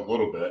know a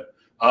little bit.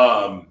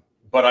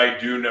 But I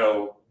do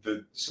know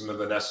some of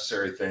the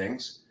necessary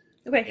things.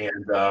 Okay.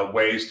 And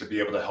ways to be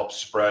able to help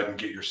spread and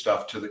get your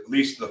stuff to at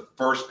least the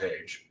first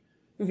page.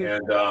 Mhm.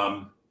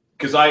 And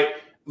because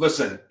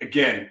listen,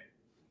 again,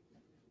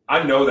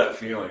 I know that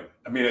feeling.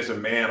 I mean, as a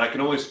man, I can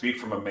only speak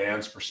from a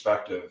man's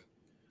perspective,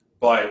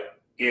 but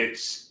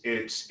it's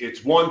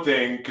one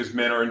thing because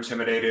men are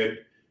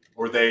intimidated,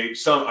 or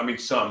some,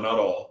 not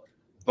all,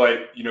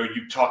 but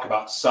you talk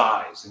about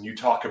size, and you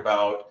talk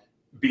about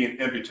being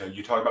impotent,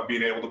 you talk about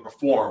being able to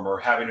perform or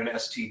having an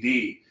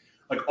STD.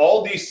 Like,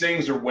 all these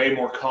things are way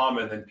more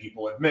common than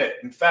people admit.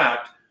 In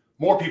fact,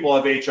 more people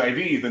have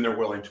HIV than they're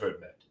willing to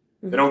admit.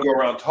 Mhm. They don't go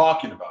around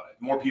talking about it.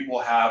 More people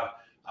have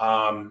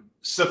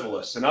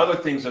syphilis and other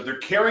things that they're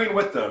carrying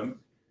with them,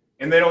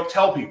 and they don't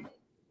tell people.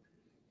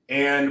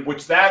 And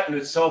which that in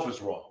itself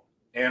is wrong.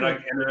 And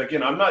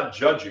again, I'm not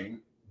judging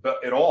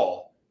at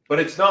all, but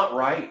it's not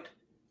right.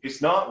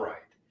 It's not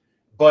right.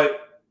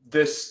 But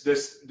this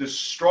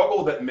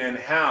struggle that men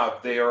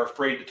have, they are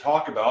afraid to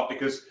talk about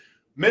because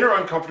men are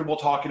uncomfortable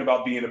talking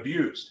about being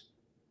abused,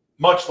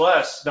 much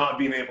less not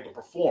being able to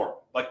perform.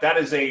 Like, that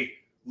is a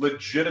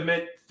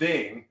legitimate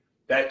thing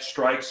that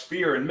strikes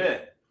fear in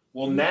men.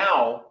 Well,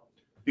 now,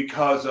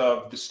 because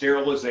of the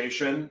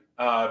sterilization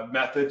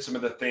method, some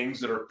of the things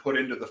that are put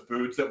into the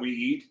foods that we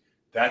eat,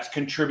 that's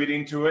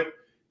contributing to it.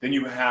 Then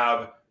you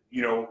have,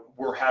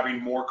 we're having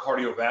more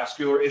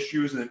cardiovascular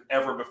issues than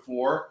ever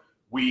before.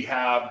 We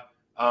have,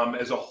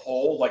 as a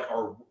whole, like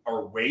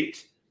our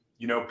weight,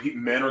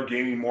 men are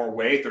gaining more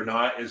weight. They're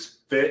not as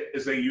fit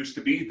as they used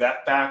to be.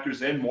 That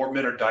factors in. More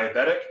men are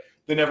diabetic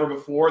than ever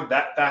before.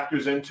 That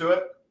factors into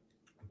it.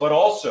 But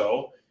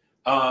also,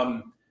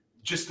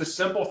 just the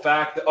simple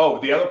fact that,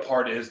 the other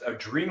part is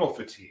adrenal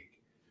fatigue,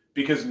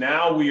 because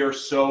now we are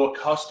so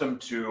accustomed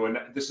to, and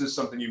this is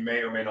something you may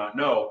or may not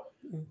know,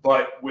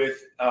 but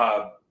with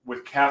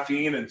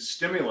caffeine and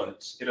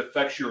stimulants, it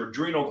affects your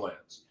adrenal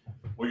glands.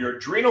 Well, your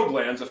adrenal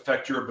glands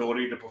affect your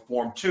ability to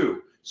perform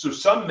too. So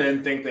some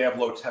men think they have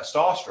low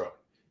testosterone.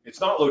 It's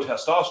not low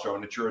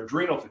testosterone, it's your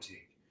adrenal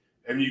fatigue.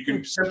 And you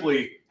can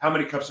simply, how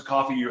many cups of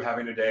coffee are you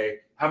having a day?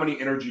 How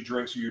many energy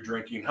drinks are you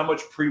drinking? How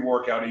much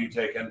pre-workout are you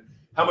taking?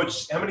 How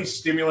many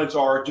stimulants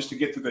are just to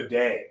get through the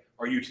day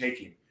are you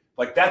taking?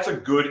 Like, that's a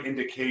good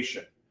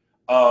indication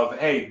of,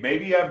 hey,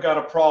 maybe I've got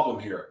a problem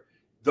here.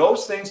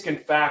 Those things can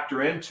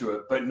factor into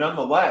it, but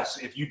nonetheless,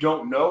 if you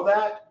don't know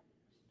that,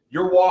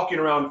 you're walking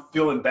around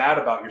feeling bad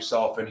about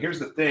yourself. And here's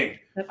the thing.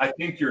 I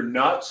think your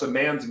nuts, a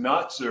man's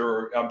nuts,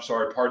 or I'm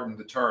sorry, pardon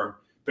the term,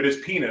 but his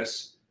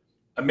penis,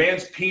 a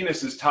man's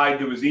penis is tied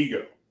to his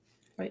ego.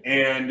 Right.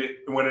 And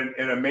when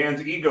a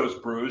man's ego is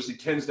bruised, he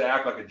tends to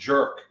act like a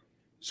jerk.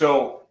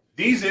 So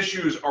these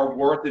issues are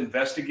worth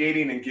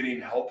investigating and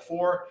getting help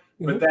for.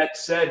 Mm-hmm. But that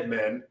said,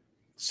 men,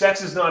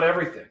 sex is not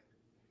everything.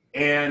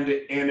 And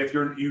if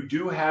you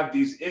do have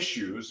these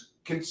issues,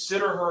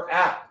 consider her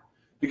app.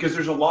 Because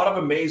there's a lot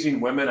of amazing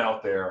women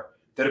out there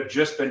that have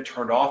just been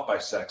turned off by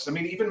sex. I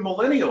mean, even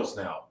millennials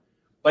now,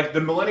 like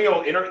the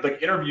millennial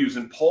interviews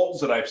and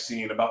polls that I've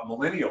seen about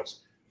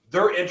millennials,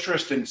 their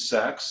interest in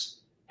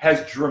sex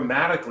has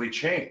dramatically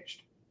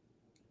changed.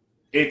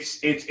 It's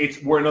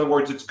where, in other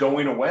words, it's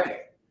going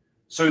away.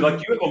 So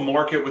like, you have a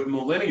market with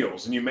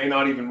millennials and you may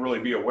not even really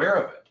be aware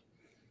of it.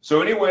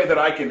 So any way that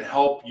I can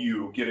help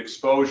you get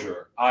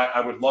exposure, I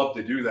would love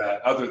to do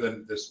that, other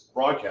than this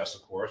broadcast,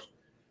 of course.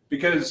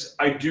 Because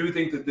I do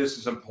think that this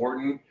is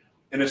important,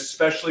 and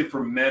especially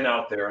for men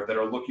out there that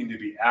are looking to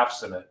be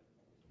abstinent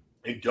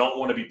and don't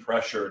want to be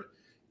pressured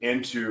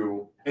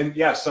into, and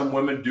yeah, some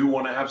women do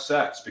want to have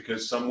sex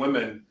because some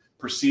women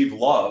perceive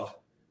love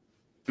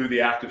through the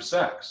act of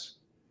sex.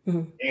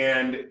 Mm-hmm.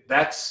 And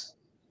that's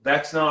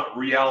not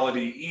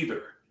reality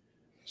either.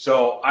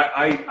 So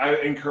I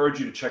encourage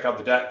you to check out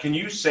the data. Can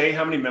you say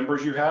how many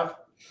members you have?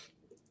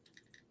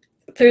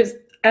 I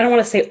don't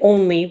want to say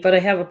only, but I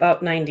have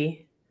about 90.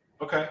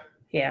 Okay.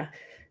 Yeah.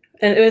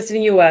 And it was in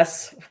the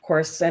US, of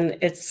course, and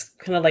it's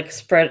kind of like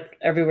spread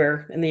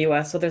everywhere in the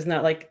US. So there's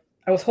not like,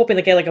 I was hoping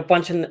to get like a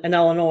bunch in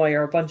Illinois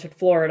or a bunch in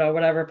Florida or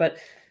whatever. But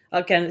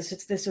again,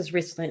 this was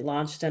recently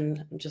launched,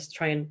 and I'm just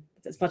trying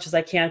as much as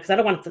I can because I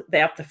don't want the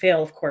app to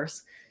fail, of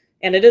course.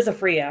 And it is a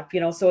free app,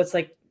 so it's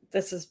like,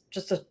 this is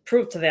just to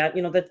prove to that,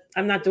 that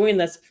I'm not doing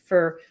this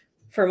for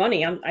for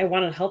money. I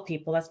want to help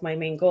people. That's my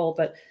main goal.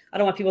 But I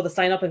don't want people to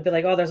sign up and be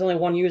like, oh, there's only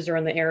one user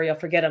in the area.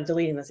 Forget, I'm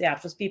deleting this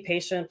app. Just be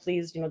patient,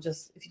 please.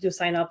 Just if you do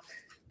sign up,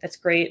 that's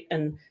great.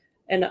 And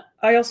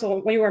I also,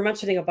 when you were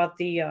mentioning about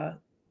the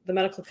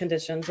medical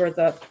conditions or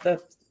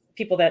the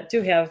people that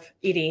do have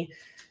ED,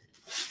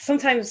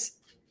 sometimes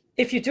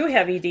if you do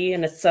have ED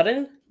and it's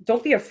sudden,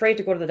 don't be afraid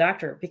to go to the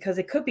doctor, because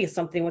it could be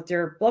something with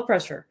your blood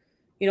pressure.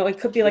 It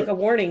could be like a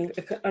warning,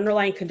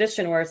 underlying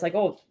condition where it's like,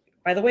 oh,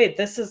 by the way,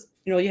 this is,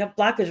 you have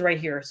blockage right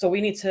here. So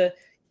we need to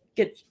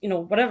get,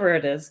 whatever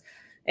it is.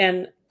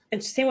 And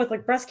same with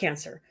like breast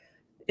cancer.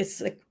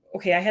 It's like,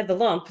 okay, I had the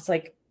lump. It's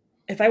like,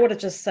 if I would have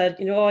just said,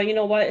 oh, you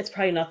know what, it's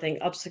probably nothing,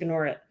 I'll just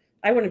ignore it,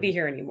 I wouldn't be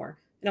here anymore.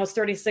 I was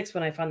 36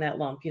 when I found that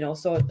lump,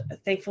 so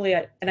thankfully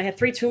I had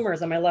 3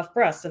 tumors on my left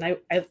breast, and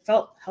I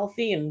felt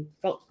healthy and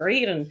felt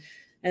great. And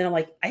I'm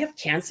like, I have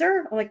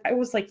cancer? I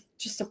was like,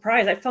 just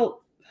surprised. I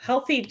felt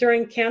healthy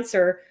during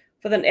cancer,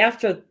 but then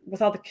after,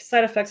 with all the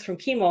side effects from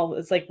chemo,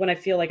 it's like when I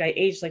feel like I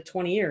aged like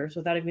 20 years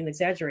without even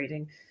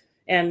exaggerating.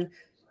 And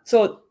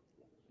so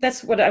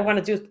that's what I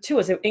want to do too,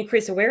 is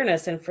increase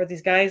awareness. And for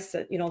these guys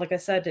that, like I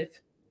said,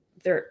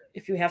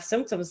 if you have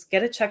symptoms,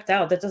 get it checked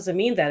out. That doesn't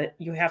mean that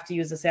you have to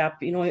use this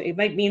app. It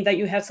might mean that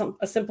you have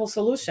a simple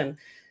solution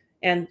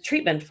and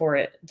treatment for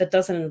it that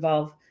doesn't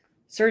involve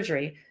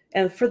surgery.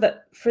 And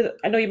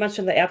I know you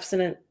mentioned the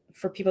abstinent,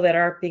 for people that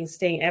are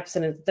staying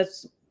abstinent.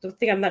 That's the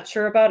thing I'm not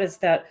sure about, is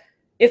that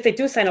if they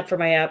do sign up for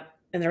my app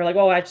and they're like,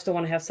 oh, I just don't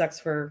want to have sex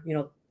for,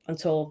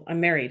 until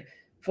I'm married.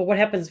 But what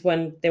happens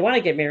when they want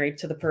to get married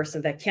to the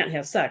person that can't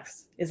have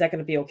sex? Is that going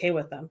to be okay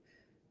with them?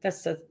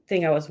 That's the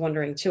thing I was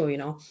wondering too,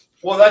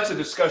 Well, that's a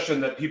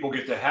discussion that people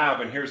get to have.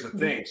 And here's the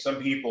thing. Some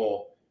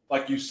people,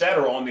 like you said,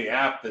 are on the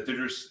app that they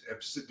just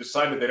have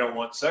decided they don't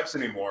want sex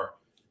anymore.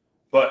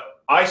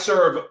 But I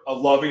serve a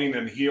loving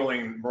and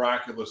healing,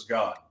 miraculous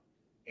God.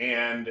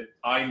 And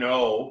I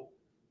know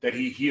that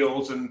he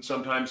heals and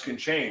sometimes can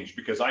change,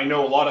 because I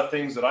know a lot of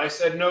things that I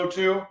said no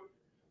to,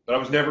 that I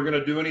was never going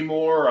to do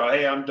anymore. Or,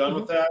 hey, I'm done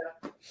with that.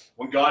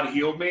 When God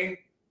healed me,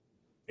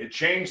 it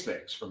changed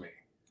things for me.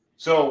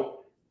 So,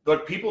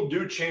 but people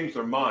do change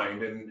their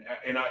mind,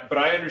 but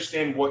I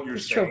understand what you're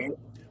saying. True.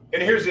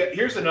 And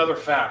here's another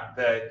fact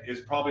that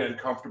is probably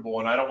uncomfortable,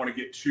 and I don't want to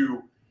get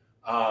too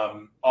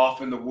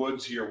off in the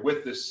woods here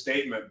with this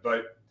statement,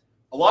 but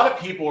a lot of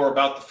people are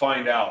about to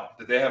find out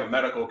that they have a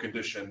medical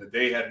condition that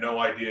they had no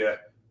idea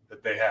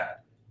that they had.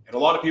 And a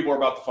lot of people are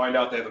about to find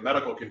out they have a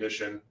medical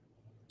condition,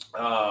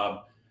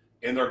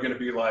 and they're going to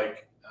be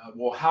like,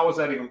 well, how is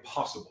that even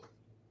possible?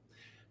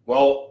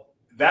 Well,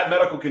 that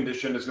medical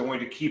condition is going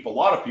to keep a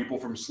lot of people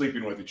from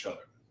sleeping with each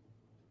other.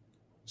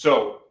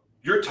 So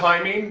your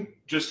timing,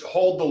 just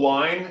hold the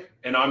line.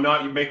 And I'm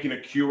not making a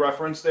Q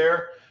reference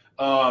there.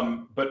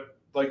 But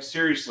like,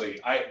 seriously,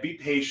 be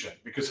patient,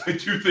 because I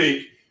do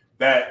think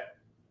that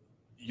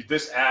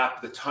this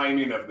app, the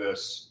timing of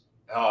this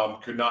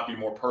could not be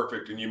more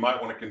perfect. And you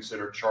might want to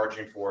consider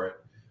charging for it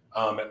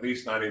at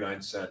least 99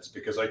 cents,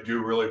 because I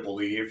do really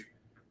believe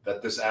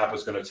that this app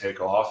is going to take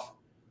off.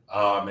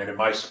 And it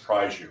might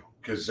surprise you.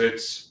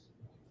 Because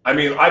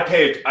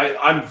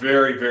I'm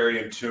very,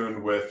 very in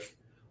tune with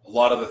a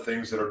lot of the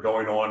things that are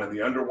going on in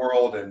the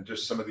underworld and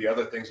just some of the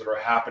other things that are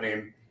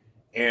happening.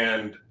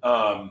 And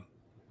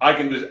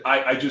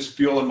I just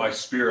feel in my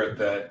spirit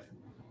that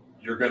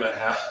you're going to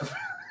have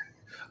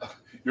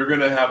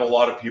a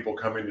lot of people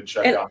coming to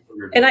check out what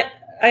you're doing. And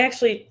I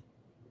actually,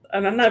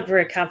 I'm not a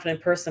very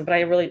confident person, but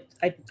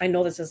I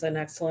know this is an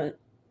excellent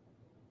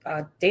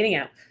dating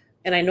app.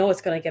 And I know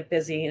it's going to get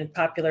busy and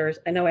popular.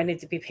 I know I need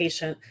to be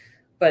patient.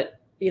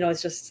 But,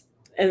 it's just,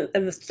 and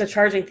the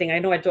charging thing, I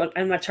know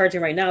I'm not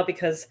charging right now,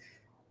 because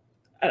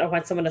I don't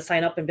want someone to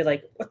sign up and be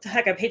like, what the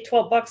heck, I paid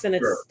 $12 and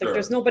it's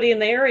there's nobody in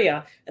the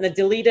area, and then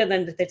delete it, and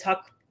then they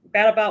talk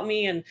bad about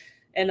me. And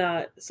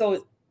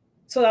so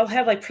I'll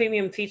have like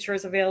premium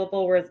features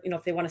available where,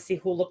 if they want to see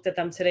who looked at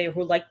them today or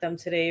who liked them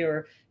today,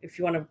 or if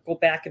you want to go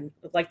back and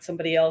like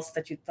somebody else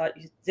that you thought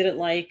you didn't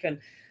like. And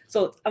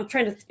so I'm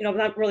trying to, I'm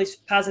not really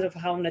positive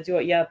how I'm going to do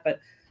it yet, but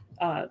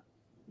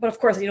of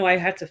course, I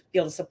have to be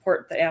able to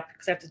support the app,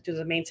 because I have to do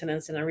the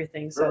maintenance and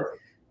everything. So,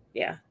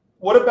 yeah.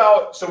 One of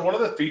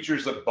the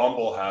features that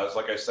Bumble has,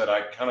 like I said,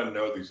 I kind of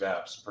know these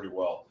apps pretty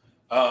well.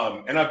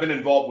 And I've been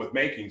involved with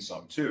making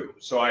some too.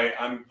 So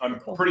I'm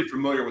cool. Pretty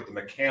familiar with the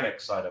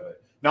mechanic side of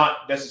it.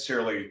 Not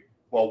necessarily,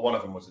 well, one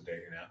of them was a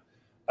dating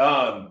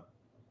app.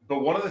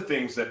 But one of the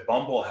things that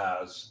Bumble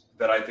has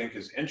that I think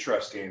is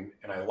interesting,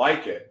 and I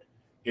like it,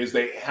 is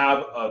they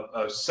have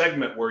a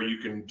segment where you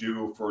can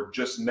do for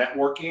just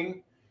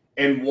networking,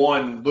 and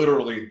one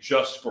literally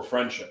just for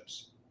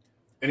friendships.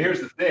 And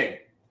here's the thing.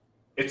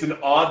 It's an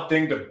odd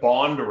thing to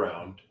bond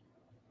around,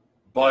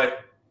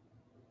 but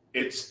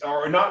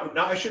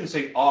I shouldn't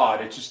say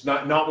odd. It's just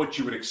not what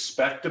you would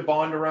expect to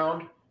bond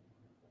around,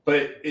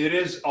 but it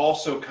is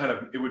also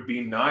it would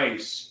be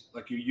nice.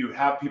 Like you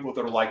have people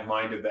that are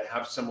like-minded, that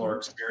have similar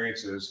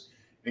experiences,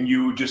 and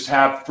you just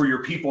have, for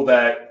your people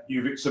that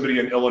somebody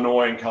in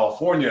Illinois and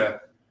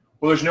California,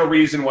 well, there's no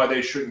reason why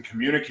they shouldn't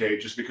communicate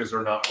just because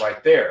they're not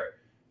right there.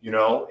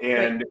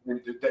 and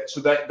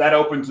so that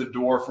opens the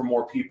door for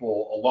more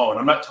people alone.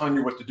 I'm not telling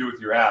you what to do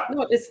with your app.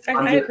 No,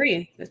 I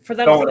agree. For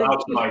them, throwing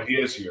out some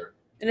ideas here.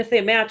 And if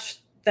they match,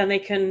 then they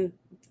can,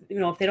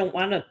 if they don't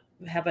want to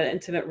have an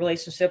intimate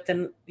relationship,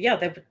 then yeah,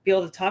 they would be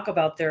able to talk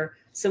about their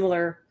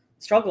similar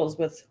struggles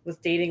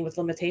with dating, with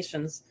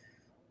limitations.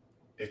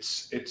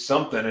 It's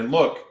something. And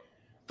look,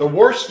 the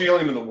worst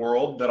feeling in the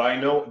world that I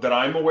know, that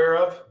I'm aware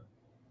of,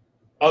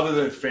 other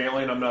than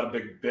failing, I'm not a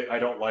big, I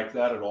don't like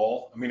that at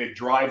all. I mean, it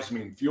drives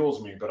me and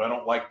fuels me, but I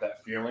don't like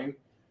that feeling.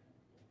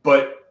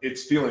 But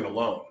it's feeling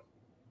alone.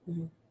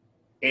 Mm-hmm.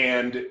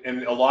 And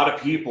a lot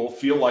of people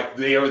feel like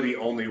they are the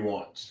only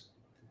ones.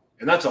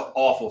 And that's an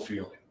awful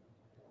feeling.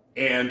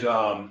 And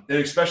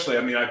especially,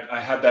 I mean, I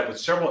had that with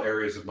several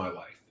areas of my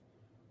life.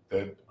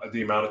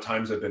 The amount of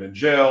times I've been in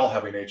jail,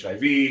 having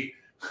HIV,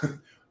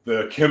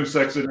 the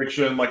chemsex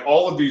addiction, like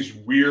all of these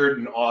weird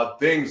and odd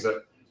things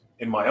that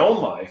in my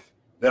own life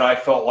that I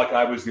felt like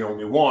I was the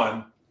only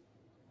one.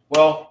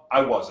 Well,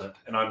 I wasn't,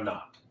 and I'm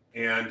not.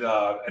 And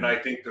I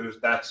think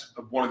that's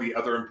one of the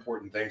other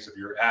important things of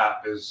your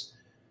app is,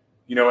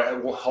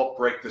 it will help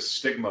break the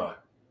stigma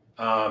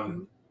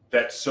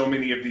that so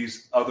many of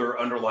these other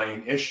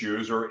underlying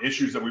issues or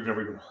issues that we've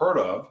never even heard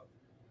of,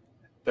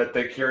 that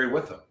they carry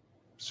with them.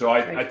 So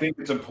I think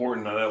it's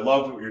important, and I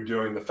love what you're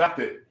doing. The fact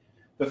that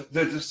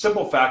the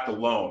simple fact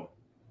alone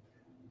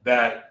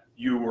that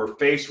you were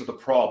faced with a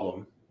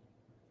problem,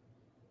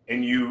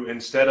 and you,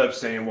 instead of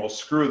saying, well,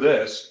 screw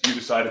this, you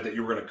decided that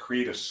you were going to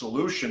create a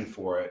solution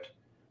for it.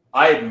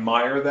 I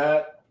admire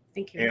that.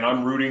 Thank you. And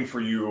I'm rooting for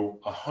you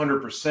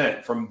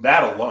 100% from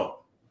that alone.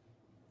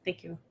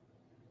 Thank you.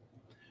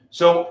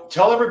 So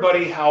tell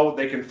everybody how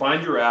they can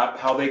find your app,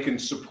 how they can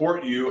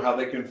support you, how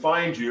they can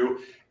find you.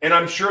 And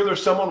I'm sure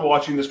there's someone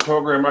watching this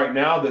program right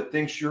now that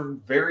thinks you're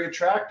very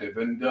attractive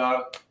and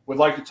would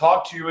like to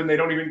talk to you, and they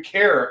don't even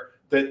care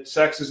that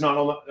sex is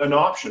not an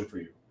option for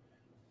you.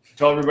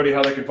 Tell everybody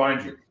how they can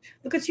find you.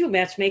 Look at you,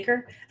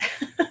 matchmaker.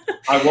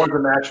 I was a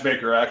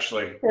matchmaker,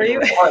 actually. Were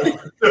you?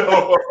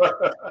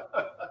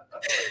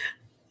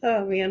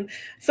 Oh, man.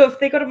 So if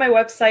they go to my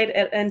website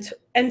at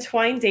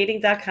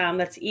entwinedating.com,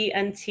 that's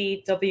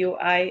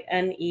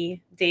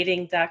ENTWINE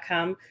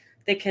dating.com,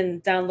 they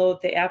can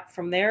download the app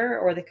from there,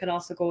 or they can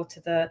also go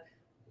to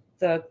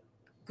the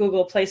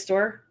Google Play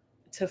Store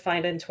to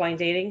find Entwine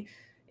Dating,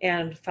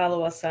 and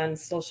follow us on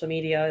social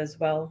media as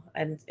well,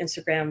 and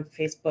Instagram,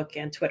 Facebook,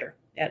 and Twitter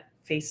at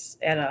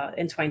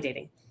Entwine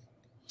Dating.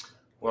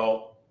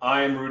 Well,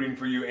 I am rooting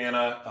for you,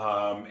 Anna.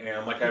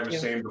 And like I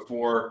was saying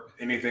before,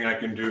 anything I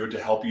can do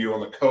to help you on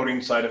the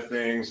coding side of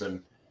things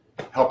and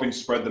helping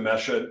spread the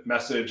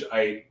message,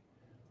 I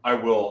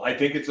will. I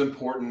think it's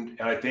important,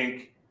 and I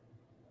think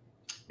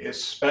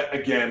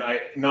again,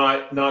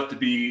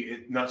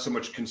 not so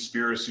much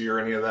conspiracy or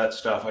any of that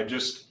stuff.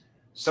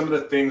 Some of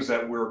the things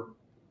that we're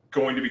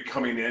going to be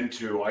coming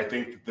into, I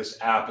think that this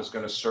app is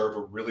going to serve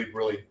a really,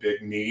 really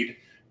big need,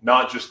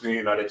 not just in the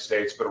United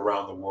States, but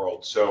around the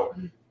world. So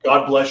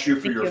God bless you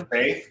for your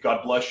faith.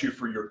 God bless you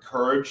for your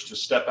courage to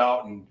step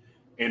out and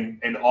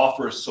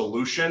offer a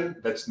solution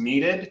that's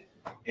needed.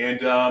 And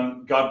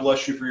God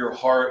bless you for your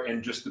heart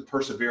and just the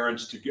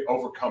perseverance to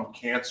overcome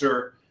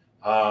cancer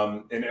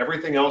and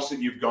everything else that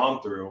you've gone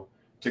through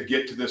to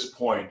get to this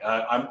point.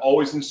 I'm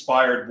always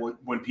inspired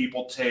when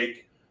people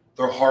take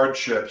their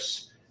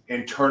hardships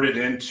and turn it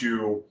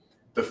into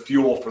the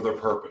fuel for their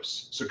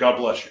purpose. So God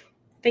bless you.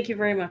 Thank you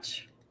very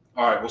much.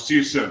 All right. We'll see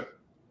you soon.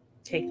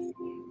 Okay.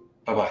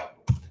 Bye-bye.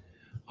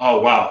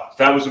 Oh, wow.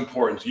 That was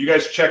important. So you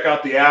guys check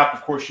out the app.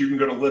 Of course, you can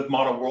go to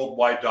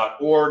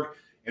livemonoworldwide.org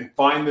and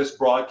find this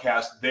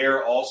broadcast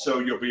there. Also,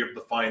 you'll be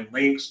able to find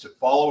links to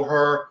follow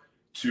her,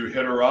 to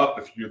hit her up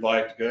if you'd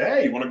like to go,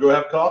 hey, you want to go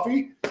have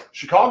coffee?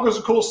 Chicago's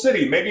a cool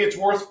city. Maybe it's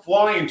worth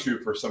flying to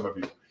for some of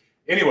you.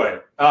 Anyway,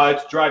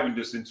 it's driving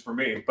distance for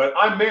me, but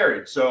I'm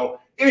married. So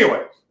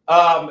anyway,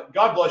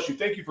 God bless you.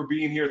 Thank you for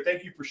being here.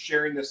 Thank you for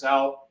sharing this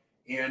out.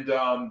 And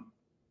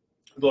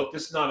look,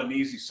 this is not an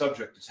easy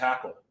subject to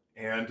tackle.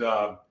 And,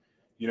 and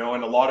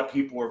a lot of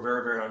people are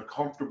very, very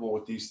uncomfortable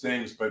with these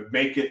things, but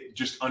make it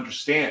just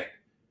understand.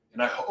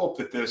 And I hope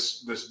that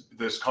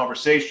this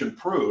conversation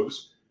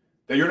proves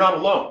that you're not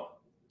alone.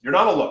 You're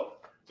not alone.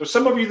 There's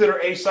some of you that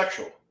are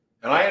asexual,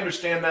 and I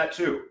understand that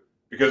too,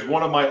 because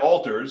one of my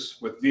alters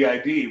with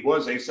VID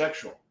was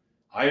asexual.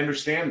 I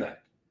understand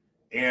that.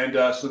 And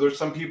so there's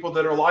some people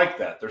that are like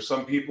that. There's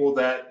some people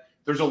that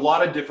there's a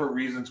lot of different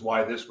reasons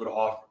why this would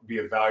be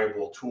a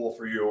valuable tool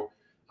for you.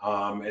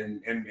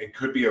 And it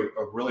could be a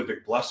really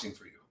big blessing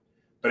for you.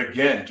 But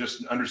again,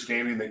 just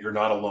understanding that you're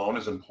not alone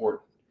is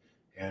important.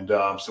 And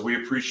so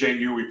we appreciate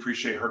you. We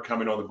appreciate her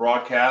coming on the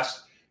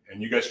broadcast.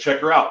 And you guys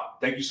check her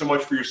out. Thank you so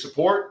much for your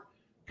support.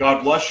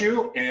 God bless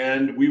you.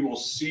 And we will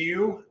see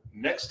you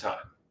next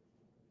time.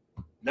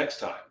 Next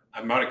time.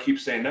 I'm going to keep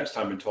saying next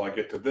time until I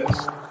get to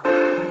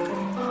this.